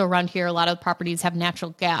is so around here, a lot of properties have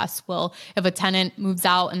natural gas. Well, if a tenant moves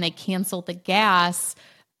out and they cancel the gas,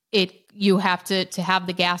 you have to have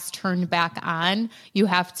the gas turned back on. You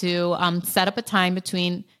have to set up a time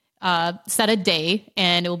set a day,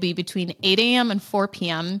 and it will be between 8 a.m. and 4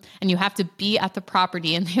 p.m. and you have to be at the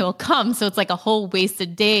property and they will come. So it's like a whole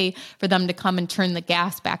wasted day for them to come and turn the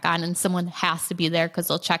gas back on, and someone has to be there because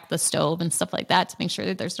they'll check the stove and stuff like that to make sure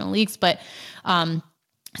that there's no leaks. But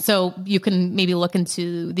so you can maybe look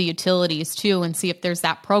into the utilities too and see if there's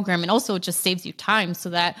that program. And also it just saves you time so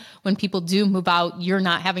that when people do move out, you're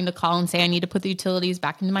not having to call and say, I need to put the utilities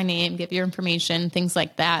back into my name, give your information, things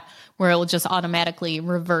like that, where it will just automatically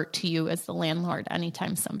revert to you as the landlord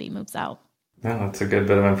anytime somebody moves out. Yeah, that's a good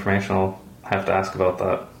bit of information. I'll have to ask about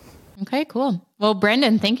that. Okay, cool. Well,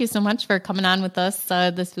 Brandon, thank you so much for coming on with us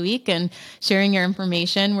this week and sharing your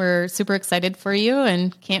information. We're super excited for you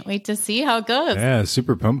and can't wait to see how it goes. Yeah,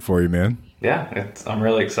 super pumped for you, man. Yeah, I'm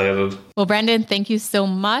really excited. Well, Brandon, thank you so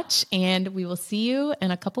much, and we will see you in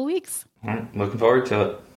a couple weeks. All right, looking forward to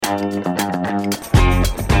it.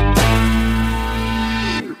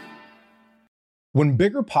 When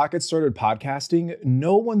BiggerPockets started podcasting,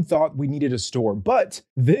 no one thought we needed a store, but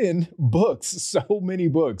then books, so many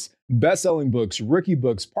books, best-selling books, rookie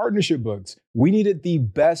books, partnership books. We needed the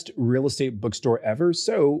best real estate bookstore ever,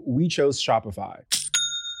 so we chose Shopify.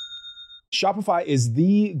 Shopify is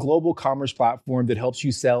the global commerce platform that helps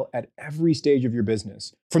you sell at every stage of your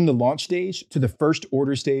business. From the launch stage to the first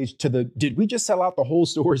order stage to the did we just sell out the whole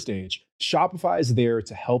store stage? Shopify is there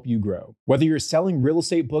to help you grow. Whether you're selling real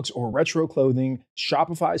estate books or retro clothing,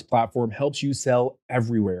 Shopify's platform helps you sell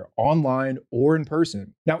everywhere, online or in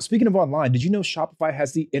person. Now, speaking of online, did you know Shopify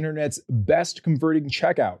has the internet's best converting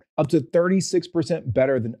checkout, up to 36%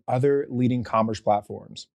 better than other leading commerce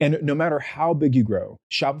platforms? And no matter how big you grow,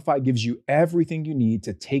 Shopify gives you everything you need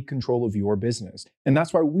to take control of your business. And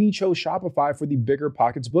that's why we chose Shopify for the Bigger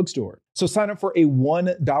Pockets bookstore. So sign up for a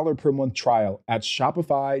 $1 per month trial at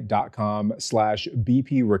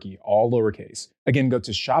shopify.com/BPRookie, all lowercase. Again, go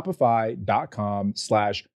to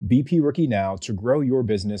shopify.com/BPRookie now to grow your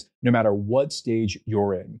business no matter what stage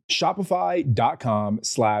you're in.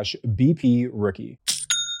 Shopify.com/BPRookie.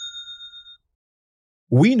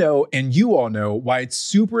 We know, and you all know, why it's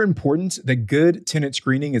super important that good tenant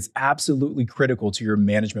screening is absolutely critical to your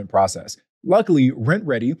management process. Luckily,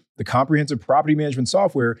 RentRedi, the comprehensive property management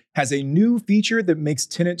software, has a new feature that makes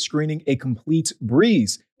tenant screening a complete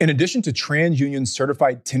breeze. In addition to TransUnion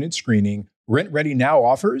certified tenant screening, RentRedi now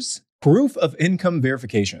offers proof of income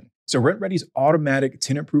verification. So RentRedi's automatic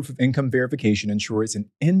tenant proof of income verification ensures an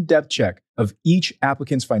in-depth check of each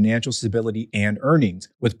applicant's financial stability and earnings.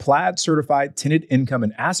 With Plaid certified tenant income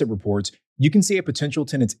and asset reports, you can see a potential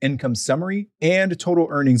tenant's income summary and total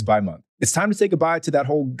earnings by month. It's time to say goodbye to that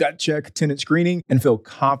whole gut check tenant screening and feel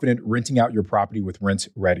confident renting out your property with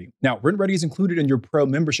RentRedi. Now, RentRedi is included in your pro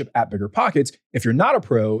membership at Bigger Pockets. If you're not a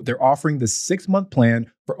pro, they're offering the 6-month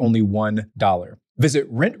plan for only $1.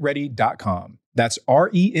 Visit rentredi.com. That's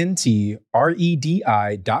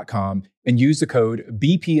RentRedi.com and use the code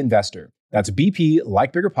BP Investor. That's BP,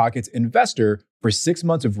 like Bigger Pockets, Investor for 6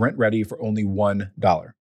 months of RentRedi for only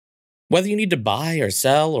 $1. Whether you need to buy or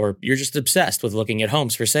sell, or you're just obsessed with looking at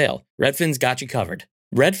homes for sale, Redfin's got you covered.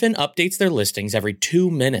 Redfin updates their listings every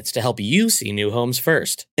 2 minutes to help you see new homes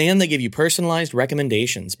first. And they give you personalized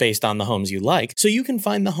recommendations based on the homes you like, so you can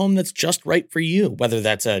find the home that's just right for you, whether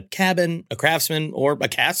that's a cabin, a Craftsman, or a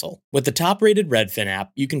castle. With the top-rated Redfin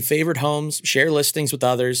app, you can favorite homes, share listings with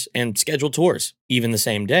others, and schedule tours, even the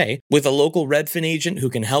same day, with a local Redfin agent who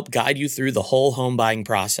can help guide you through the whole home buying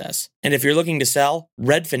process. And if you're looking to sell,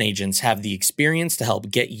 Redfin agents have the experience to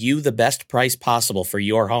help get you the best price possible for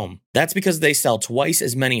your home. That's because they sell twice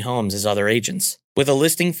as many homes as other agents. With a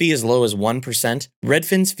listing fee as low as 1%,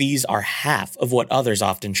 Redfin's fees are half of what others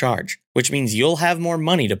often charge, which means you'll have more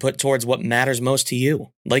money to put towards what matters most to you,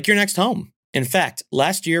 like your next home. In fact,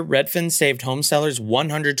 last year, Redfin saved home sellers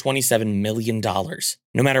 $127 million.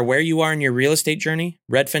 No matter where you are in your real estate journey,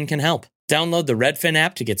 Redfin can help. Download the Redfin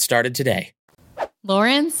app to get started today.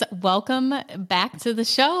 Lawrence, welcome back to the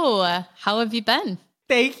show. How have you been?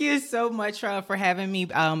 Thank you so much for having me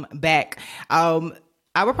back.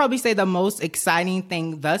 I would probably say the most exciting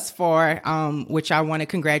thing thus far, which I want to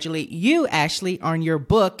congratulate you, Ashley, on your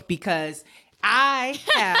book, because I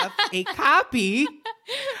have a copy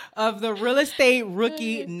of the Real Estate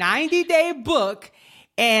Rookie 90-day book.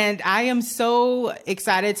 And I am so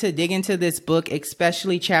excited to dig into this book,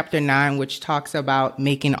 especially chapter 9, which talks about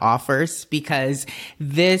making offers, because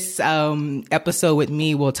this episode with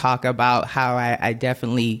me will talk about how I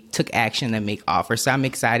definitely took action to make offers. So I'm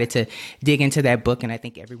excited to dig into that book, and I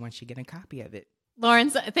think everyone should get a copy of it.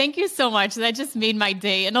 Lawrence, thank you so much. That just made my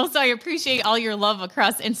day. And also, I appreciate all your love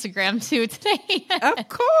across Instagram too today. Of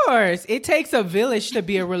course. It takes a village to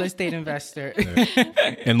be a real estate investor.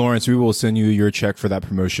 And Lawrence, we will send you your check for that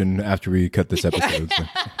promotion after we cut this episode. So.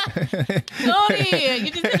 Tony,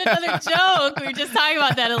 you just did another joke. We were just talking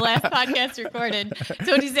about that in the last podcast recorded.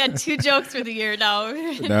 Tony's had 2 jokes for the year now.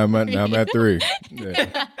 Now I'm at 3.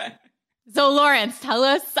 Yeah. So Lawrence, tell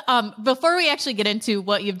us, before we actually get into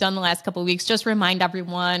what you've done the last couple of weeks, just remind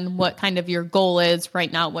everyone what kind of your goal is right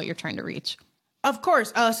now, what you're trying to reach. Of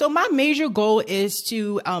course. So my major goal is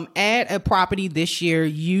to add a property this year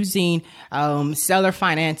using seller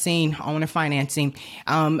financing, owner financing.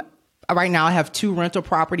 Right now I have 2 rental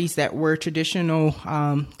properties that were traditional,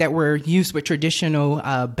 that were used with traditional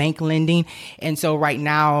bank lending. And so right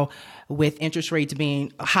now, with interest rates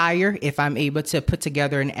being higher, if I'm able to put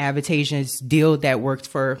together an advantageous deal that works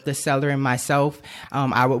for the seller and myself,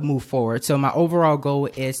 I would move forward. So my overall goal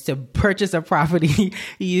is to purchase a property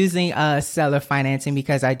using seller financing,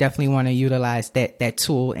 because I definitely want to utilize that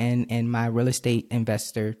tool in my real estate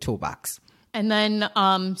investor toolbox. And then,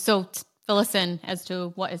 so fill us in as to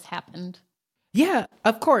what has happened. Yeah,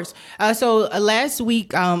 of course. So last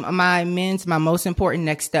week, my most important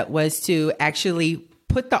next step was to actually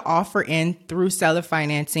put the offer in through seller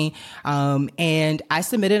financing. And I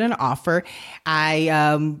submitted an offer.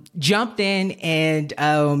 I jumped in and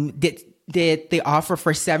did did the offer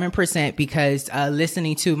for 7% because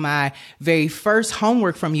listening to my very first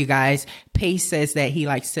homework from you guys, Pace says that he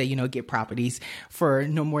likes to, get properties for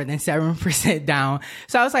no more than 7% down.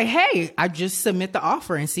 So I was like, hey, I just submit the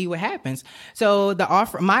offer and see what happens. So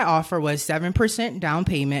my offer was 7% down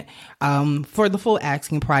payment for the full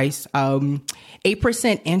asking price,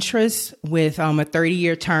 8% interest with a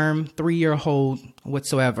 30-year term, 3-year hold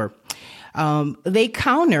whatsoever. They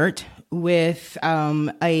countered with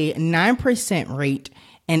a 9% rate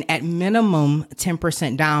and at minimum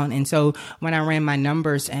 10% down. And so when I ran my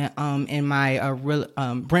numbers in my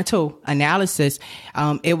rental analysis,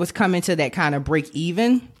 it was coming to that kind of break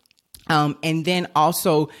even. And then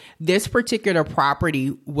also this particular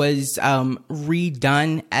property was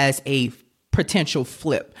redone as a potential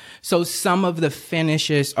flip. So some of the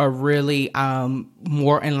finishes are really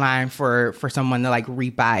more in line for someone to like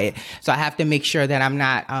rebuy it. So I have to make sure that I'm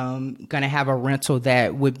not going to have a rental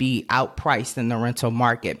that would be outpriced in the rental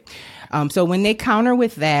market. So when they counter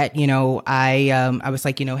with that, I was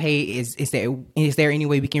like, hey, is there any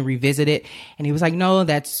way we can revisit it? And he was like, no,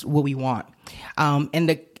 that's what we want. And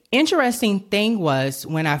the interesting thing was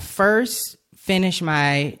when I first finished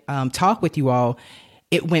my talk with you all,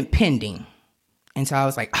 it went pending. And so I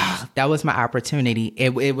was like, that was my opportunity.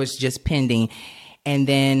 It was just pending. And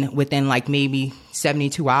then within like maybe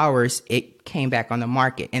 72 hours, it came back on the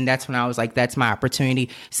market. And that's when I was like, that's my opportunity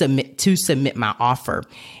to submit my offer.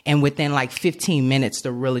 And within like 15 minutes,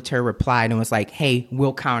 the realtor replied and was like, hey,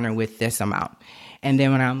 we'll counter with this amount. And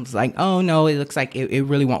then when I was like, oh, no, it looks like it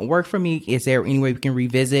really won't work for me. Is there any way we can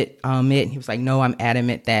revisit it? And he was like, no, I'm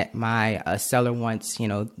adamant that my seller wants,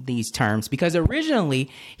 these terms. Because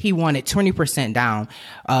originally he wanted 20% down,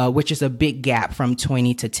 which is a big gap from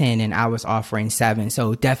 20 to 10. And I was offering 7.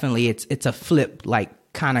 So definitely it's a flip, like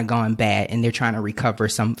kind of gone bad. And they're trying to recover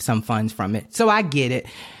some funds from it. So I get it.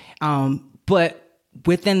 But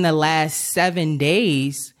within the last 7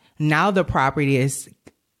 days, now the property is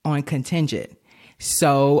on contingent.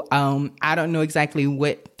 So I don't know exactly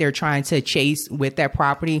what they're trying to chase with that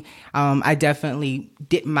property. I definitely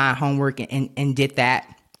did my homework and did that.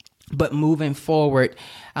 But moving forward,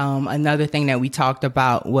 another thing that we talked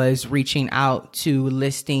about was reaching out to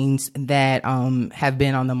listings that have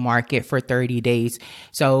been on the market for 30 days.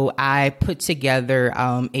 So I put together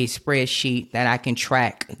a spreadsheet that I can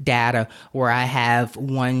track data where I have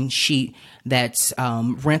one sheet that's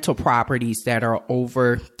rental properties that are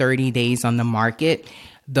over 30 days on the market.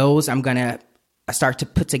 Those I'm going to start to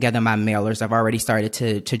put together my mailers. I've already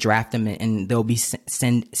started to draft them and they'll be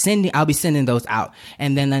I'll be sending those out.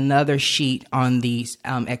 And then another sheet on the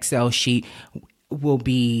Excel sheet will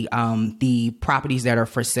be the properties that are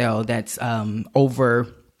for sale that's over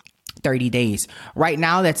 30 days. Right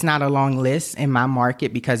now, that's not a long list in my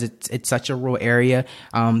market because it's such a rural area.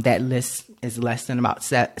 That list is less than about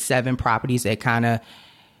 7 properties that kind of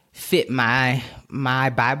fit my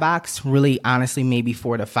buy box. Really, honestly, maybe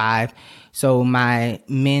 4 to 5. So my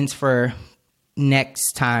mins for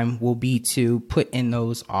next time will be to put in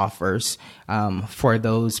those offers for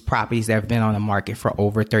those properties that have been on the market for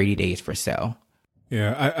over 30 days for sale.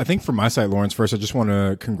 Yeah, I think from my side, Lawrence, first, I just want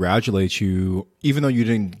to congratulate you. Even though you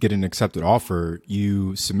didn't get an accepted offer,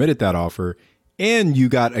 you submitted that offer and you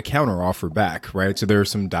got a counter offer back, right? So there was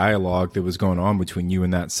some dialogue that was going on between you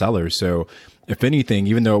and that seller. So if anything,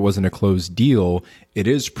 even though it wasn't a closed deal, it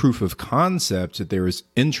is proof of concept that there is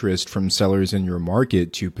interest from sellers in your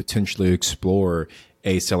market to potentially explore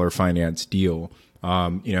a seller finance deal.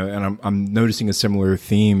 And I'm noticing a similar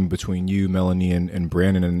theme between you, Melanie, and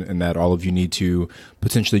Brandon, and that all of you need to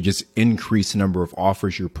potentially just increase the number of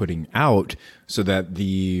offers you're putting out so that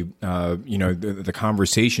the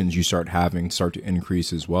conversations you start having start to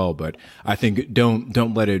increase as well. But I think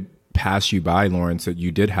don't let it pass you by, Lawrence, that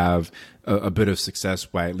you did have a bit of success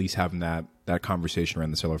by at least having that conversation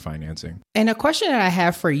around the seller financing. And a question that I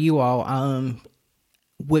have for you all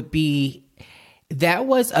would be, that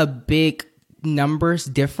was a big numbers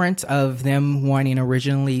difference of them wanting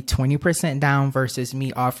originally 20% down versus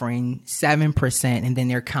me offering 7%, and then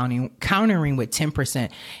they're countering with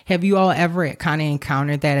 10%. Have you all ever kind of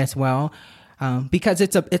encountered that as well? Because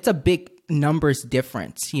it's a big numbers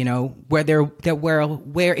difference,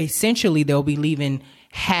 where essentially they'll be leaving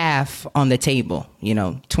half on the table,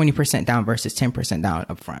 20% down versus 10% down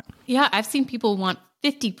up front. Yeah, I've seen people want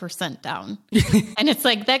 50% down. And it's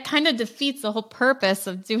like, that kind of defeats the whole purpose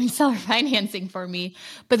of doing seller financing for me.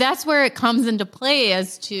 But that's where it comes into play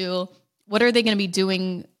as to what are they going to be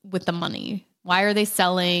doing with the money? Why are they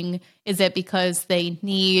selling? Is it because they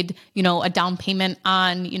need, a down payment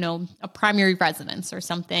on, a primary residence or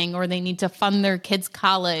something, or they need to fund their kids'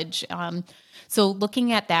 college? So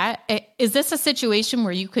looking at that, is this a situation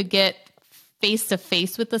where you could get face to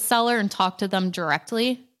face with the seller and talk to them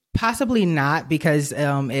directly? Possibly not, because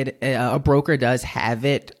a broker does have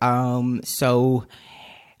it. So,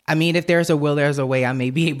 I mean, if there's a will, there's a way. I may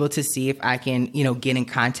be able to see if I can, get in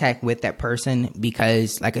contact with that person,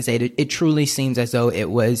 because, like I said, it truly seems as though it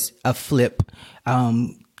was a flip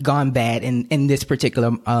gone bad in this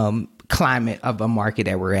particular climate of a market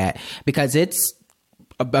that we're at, because it's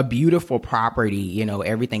a beautiful property.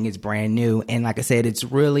 Everything is brand new, and like I said, it's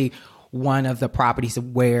really one of the properties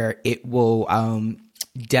where it will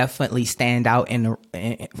definitely stand out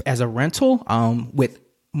as a rental with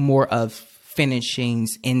more of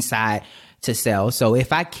finishings inside to sell. So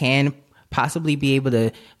if I can possibly be able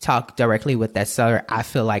to talk directly with that seller, I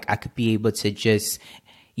feel like I could be able to just,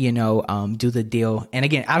 do the deal. And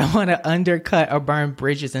again, I don't want to undercut or burn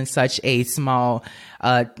bridges in such a small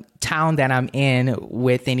town that I'm in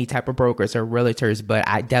with any type of brokers or realtors, but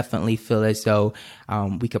I definitely feel as though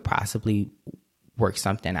we could possibly work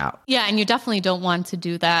something out. Yeah, and you definitely don't want to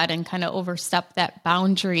do that and kind of overstep that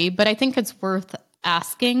boundary. But I think it's worth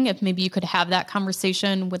asking if maybe you could have that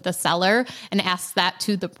conversation with the seller and ask that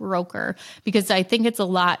to the broker, because I think it's a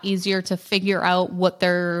lot easier to figure out what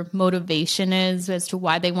their motivation is as to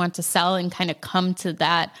why they want to sell and kind of come to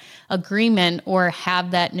that agreement or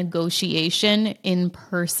have that negotiation in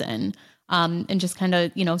person. And just kind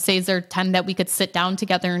of, say, is there time that we could sit down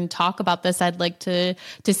together and talk about this? I'd like to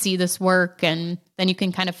see this work. And then you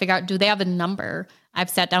can kind of figure out, do they have a number? I've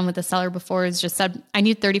sat down with the seller before, has just said, I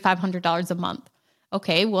need $3,500 a month.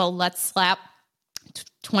 Okay, well, let's slap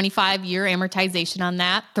 25-year amortization on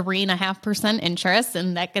that, 3.5% interest,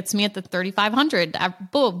 and that gets me at the $3,500.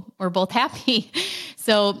 Boom, we're both happy.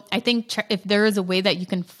 So I think if there is a way that you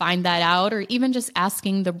can find that out, or even just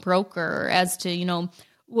asking the broker as to,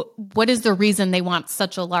 what is the reason they want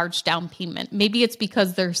such a large down payment? Maybe it's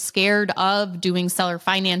because they're scared of doing seller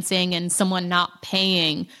financing and someone not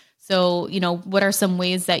paying. So, what are some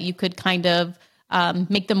ways that you could kind of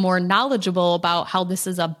make them more knowledgeable about how this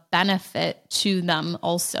is a benefit to them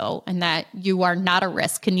also, and that you are not a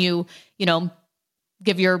risk? Can you,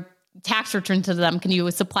 give your tax return to them? Can you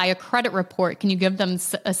supply a credit report? Can you give them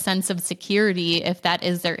a sense of security if that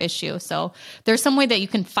is their issue? So there's some way that you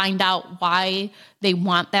can find out why they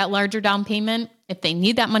want that larger down payment, if they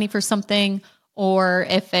need that money for something, or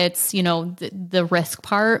if it's, the risk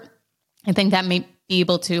part. I think that may be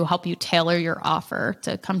able to help you tailor your offer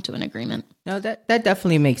to come to an agreement. No, that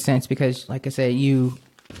definitely makes sense, because like I said, you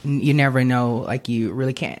never know, like you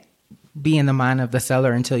really can't be in the mind of the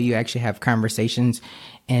seller until you actually have conversations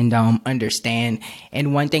and understand.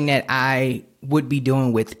 And one thing that I would be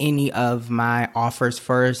doing with any of my offers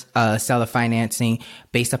for seller financing,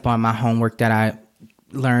 based upon my homework that I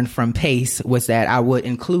learned from PACE, was that I would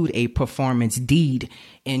include a performance deed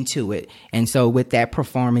into it. And so with that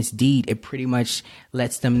performance deed, it pretty much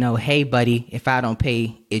lets them know, hey, buddy, if I don't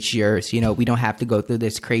pay, it's yours. We don't have to go through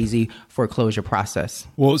this crazy foreclosure process.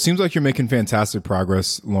 Well, it seems like you're making fantastic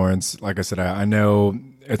progress, Lawrence. Like I said, I know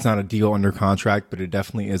it's not a deal under contract, but it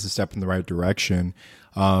definitely is a step in the right direction.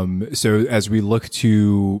 So as we look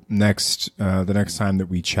to the next time that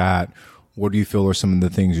we chat, what do you feel are some of the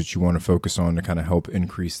things that you want to focus on to kind of help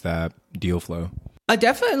increase that deal flow?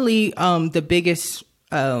 Definitely the biggest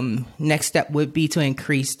next step would be to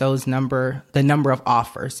increase the number of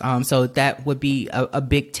offers. So that would be a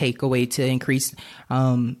big takeaway, to increase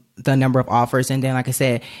the number of offers. And then, like I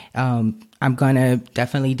said, I'm going to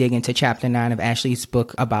definitely dig into chapter 9 of Ashley's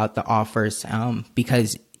book about the offers,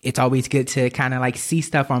 because it's always good to kind of like see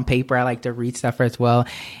stuff on paper. I like to read stuff as well,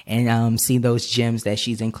 and see those gems that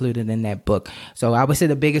she's included in that book. So I would say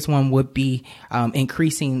the biggest one would be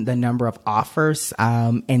increasing the number of offers.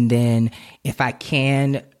 And then if I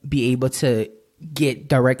can be able to get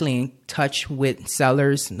directly in touch with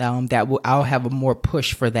sellers, I'll have a more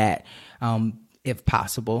push for that if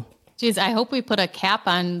possible. Geez, I hope we put a cap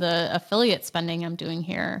on the affiliate spending I'm doing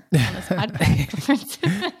here on this podcast.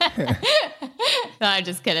 No, I'm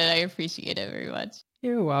just kidding. I appreciate it very much.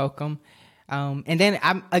 You're welcome. And then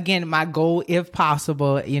my goal, if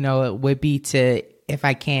possible, it would be to, if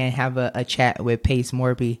I can, have a chat with Pace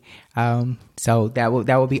Morby. So that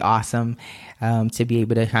would be awesome, to be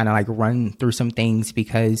able to kind of like run through some things,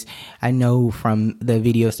 because I know from the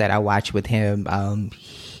videos that I watch with him,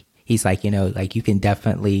 he's like, you can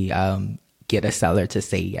definitely get a seller to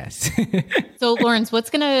say yes. So Lawrence, what's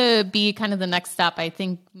going to be kind of the next step? I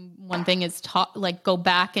think one thing is go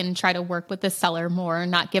back and try to work with the seller more,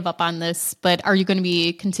 not give up on this. But are you going to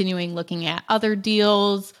be continuing looking at other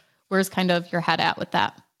deals? Where's kind of your head at with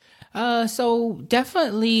that? So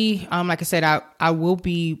definitely, like I said, I will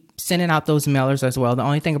be sending out those mailers as well. The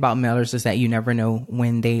only thing about mailers is that you never know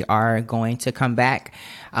when they are going to come back.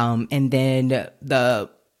 And then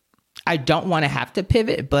I don't want to have to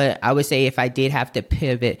pivot, but I would say if I did have to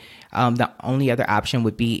pivot, the only other option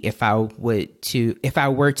would be if I were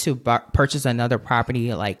to purchase another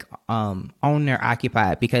property, like owner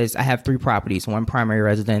occupied, because I have 3 properties, 1 primary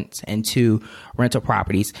residence and 2 rental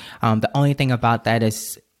properties. The only thing about that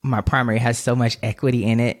is my primary has so much equity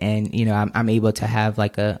in it, and I'm able to have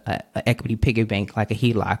like a equity piggy bank, like a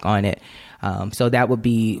HELOC on it. So that would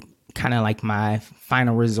be kind of like my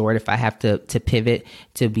final resort if I have to pivot,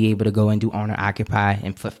 to be able to go and do owner occupy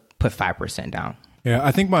and put 5% down. Yeah,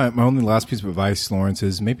 I think my only last piece of advice, Lawrence,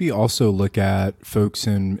 is maybe also look at folks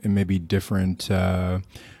in maybe different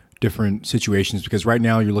situations, because right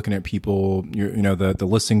now you're looking at people, the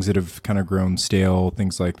listings that have kind of grown stale,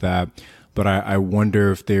 things like that. But I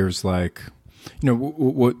wonder if there's what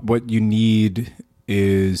you need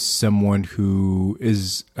is someone who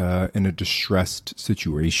is in a distressed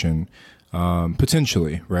situation,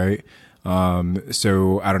 potentially, right?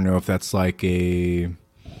 So I don't know if that's like I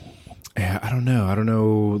don't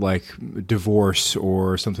know, like divorce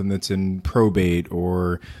or something that's in probate,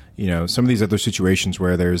 or some of these other situations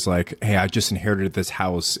where there's like, hey, I just inherited this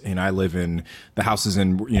house and the house is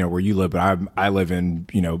in, where you live, but I live in,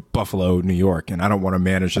 Buffalo, New York, and I don't want to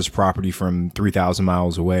manage this property from 3,000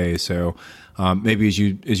 miles away. So maybe as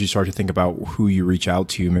you start to think about who you reach out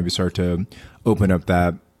to, maybe start to open up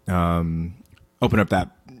that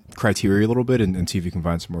criteria a little bit and see if you can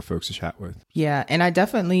find some more folks to chat with. Yeah. And I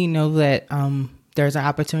definitely know that, there's an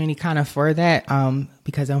opportunity kind of for that,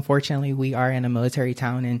 because unfortunately we are in a military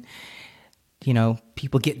town, and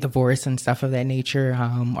people get divorced and stuff of that nature,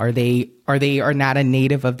 or they are not a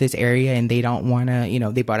native of this area and they don't want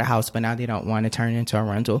to, they bought a house but now they don't want to turn it into a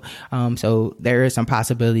rental. So there are some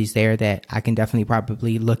possibilities there that I can definitely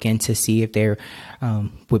probably look into, see if there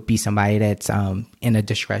would be somebody that's in a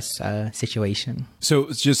distressed situation. So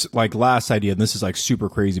it's just like last idea, and this is like super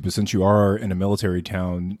crazy, but since you are in a military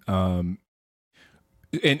town,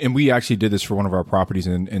 and we actually did this for one of our properties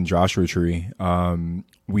in Joshua Tree.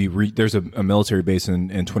 There's a military base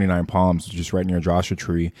in 29 Palms, which is right near Joshua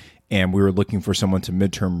Tree. And we were looking for someone to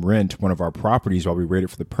midterm rent one of our properties while we waited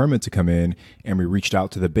for the permit to come in. And we reached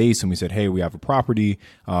out to the base and we said, hey, we have a property.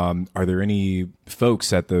 Are there any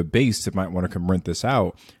folks at the base that might want to come rent this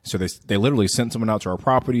out? So they literally sent someone out to our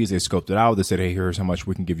properties. They scoped it out. They said, hey, here's how much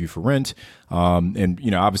we can give you for rent. And,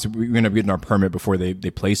 obviously we ended up getting our permit before they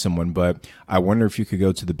place someone. But I wonder if you could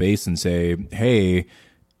go to the base and say, hey,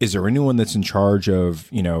 is there anyone that's in charge of,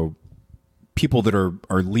 people that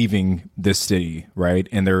are leaving this city, right?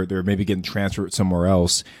 And they're maybe getting transferred somewhere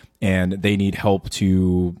else, and they need help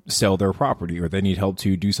to sell their property, or they need help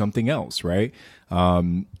to do something else, right?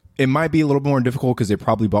 It might be a little more difficult because they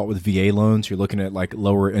probably bought with VA loans. You're looking at like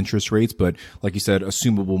lower interest rates, but like you said,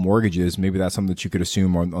 assumable mortgages, maybe that's something that you could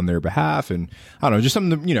assume on their behalf. And I don't know, just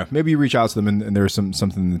something that, maybe you reach out to them and there's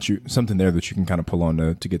something there that you can kind of pull on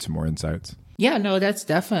to get some more insights. Yeah, no, that's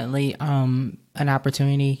definitely an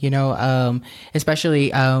opportunity,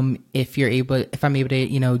 especially if I'm able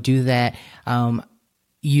to, do that.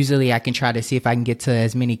 Usually I can try to see if I can get to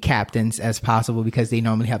as many captains as possible, because they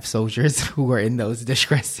normally have soldiers who are in those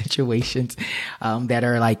distressed situations, that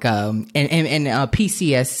are like, and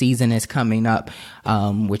PCS season is coming up,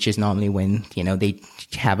 which is normally when, they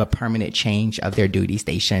have a permanent change of their duty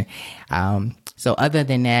station. So other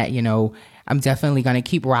than that, I'm definitely going to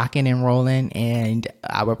keep rocking and rolling. And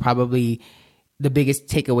I would probably, the biggest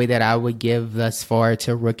takeaway that I would give thus far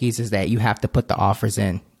to rookies is that you have to put the offers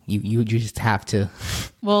in. You just have to.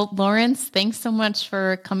 Well, Lawrence, thanks so much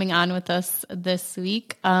for coming on with us this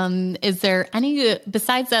week. Is there any,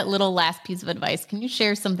 besides that little last piece of advice, can you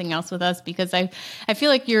share something else with us? Because I feel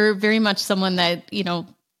like you're very much someone that,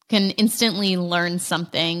 can instantly learn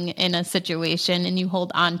something in a situation, and you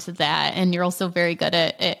hold on to that. And you're also very good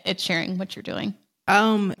at sharing what you're doing.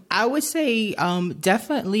 I would say,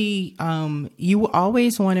 definitely, you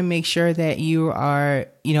always want to make sure that you are,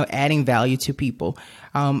 adding value to people.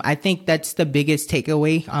 I think that's the biggest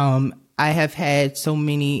takeaway. I have had so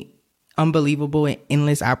many unbelievable and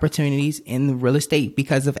endless opportunities in real estate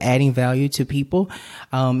because of adding value to people.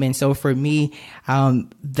 And so for me,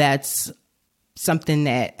 that's something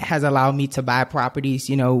that has allowed me to buy properties,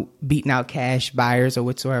 beating out cash buyers or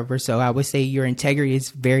whatsoever. So I would say your integrity is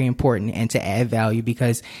very important and to add value,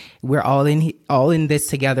 because we're all in this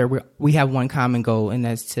together. We have one common goal, and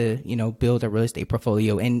that's to, build a real estate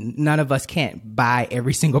portfolio, and none of us can't buy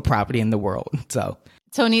every single property in the world. So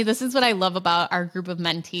Tony, this is what I love about our group of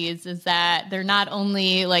mentees, is that they're not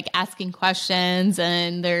only like asking questions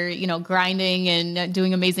and they're, grinding and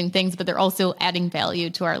doing amazing things, but they're also adding value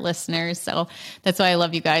to our listeners. So that's why I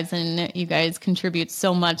love you guys. And you guys contribute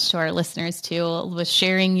so much to our listeners too, with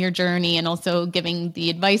sharing your journey and also giving the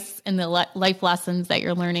advice and the life lessons that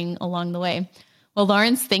you're learning along the way. Well,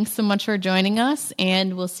 Lawrence, thanks so much for joining us,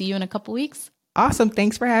 and we'll see you in a couple weeks. Awesome.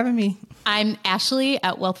 Thanks for having me. I'm Ashley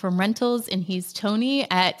at Wealth from Rentals, and he's Tony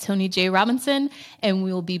at Tony J. Robinson. And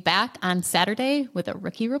we will be back on Saturday with a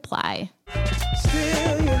rookie reply.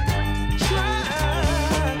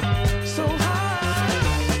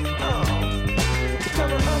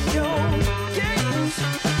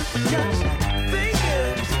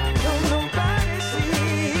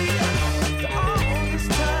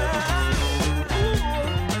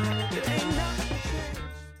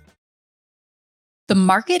 The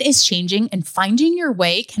market is changing and finding your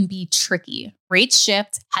way can be tricky. Rates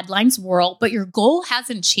shift, headlines whirl, but your goal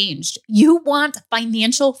hasn't changed. You want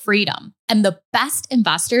financial freedom. And the best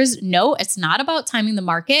investors know it's not about timing the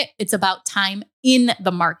market, it's about time in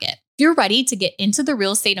the market. If you're ready to get into the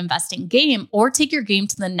real estate investing game or take your game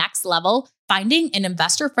to the next level, finding an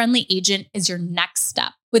investor-friendly agent is your next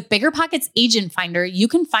step. With BiggerPockets Agent Finder, you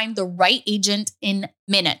can find the right agent in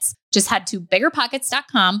minutes. Just head to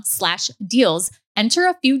biggerpockets.com/deals, enter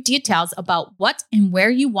a few details about what and where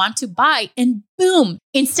you want to buy, and boom,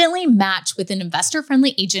 instantly match with an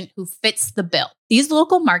investor-friendly agent who fits the bill. These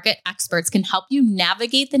local market experts can help you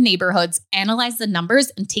navigate the neighborhoods, analyze the numbers,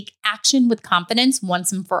 and take action with confidence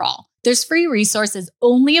once and for all. There's free resources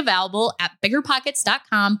only available at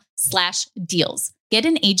biggerpockets.com/deals. Get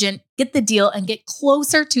an agent, get the deal, and get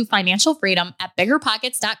closer to financial freedom at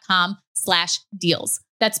biggerpockets.com/deals.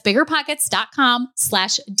 That's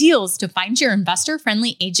biggerpockets.com/deals to find your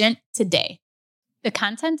investor-friendly agent today. The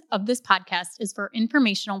content of this podcast is for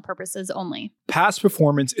informational purposes only. Past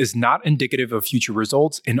performance is not indicative of future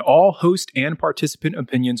results, and all host and participant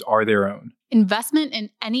opinions are their own. Investment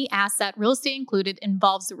in any asset, real estate included,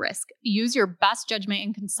 involves risk. Use your best judgment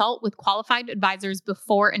and consult with qualified advisors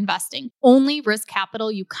before investing. Only risk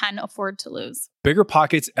capital you can afford to lose.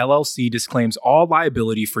 BiggerPockets LLC disclaims all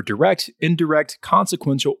liability for direct, indirect,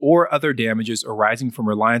 consequential, or other damages arising from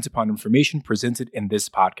reliance upon information presented in this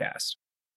podcast.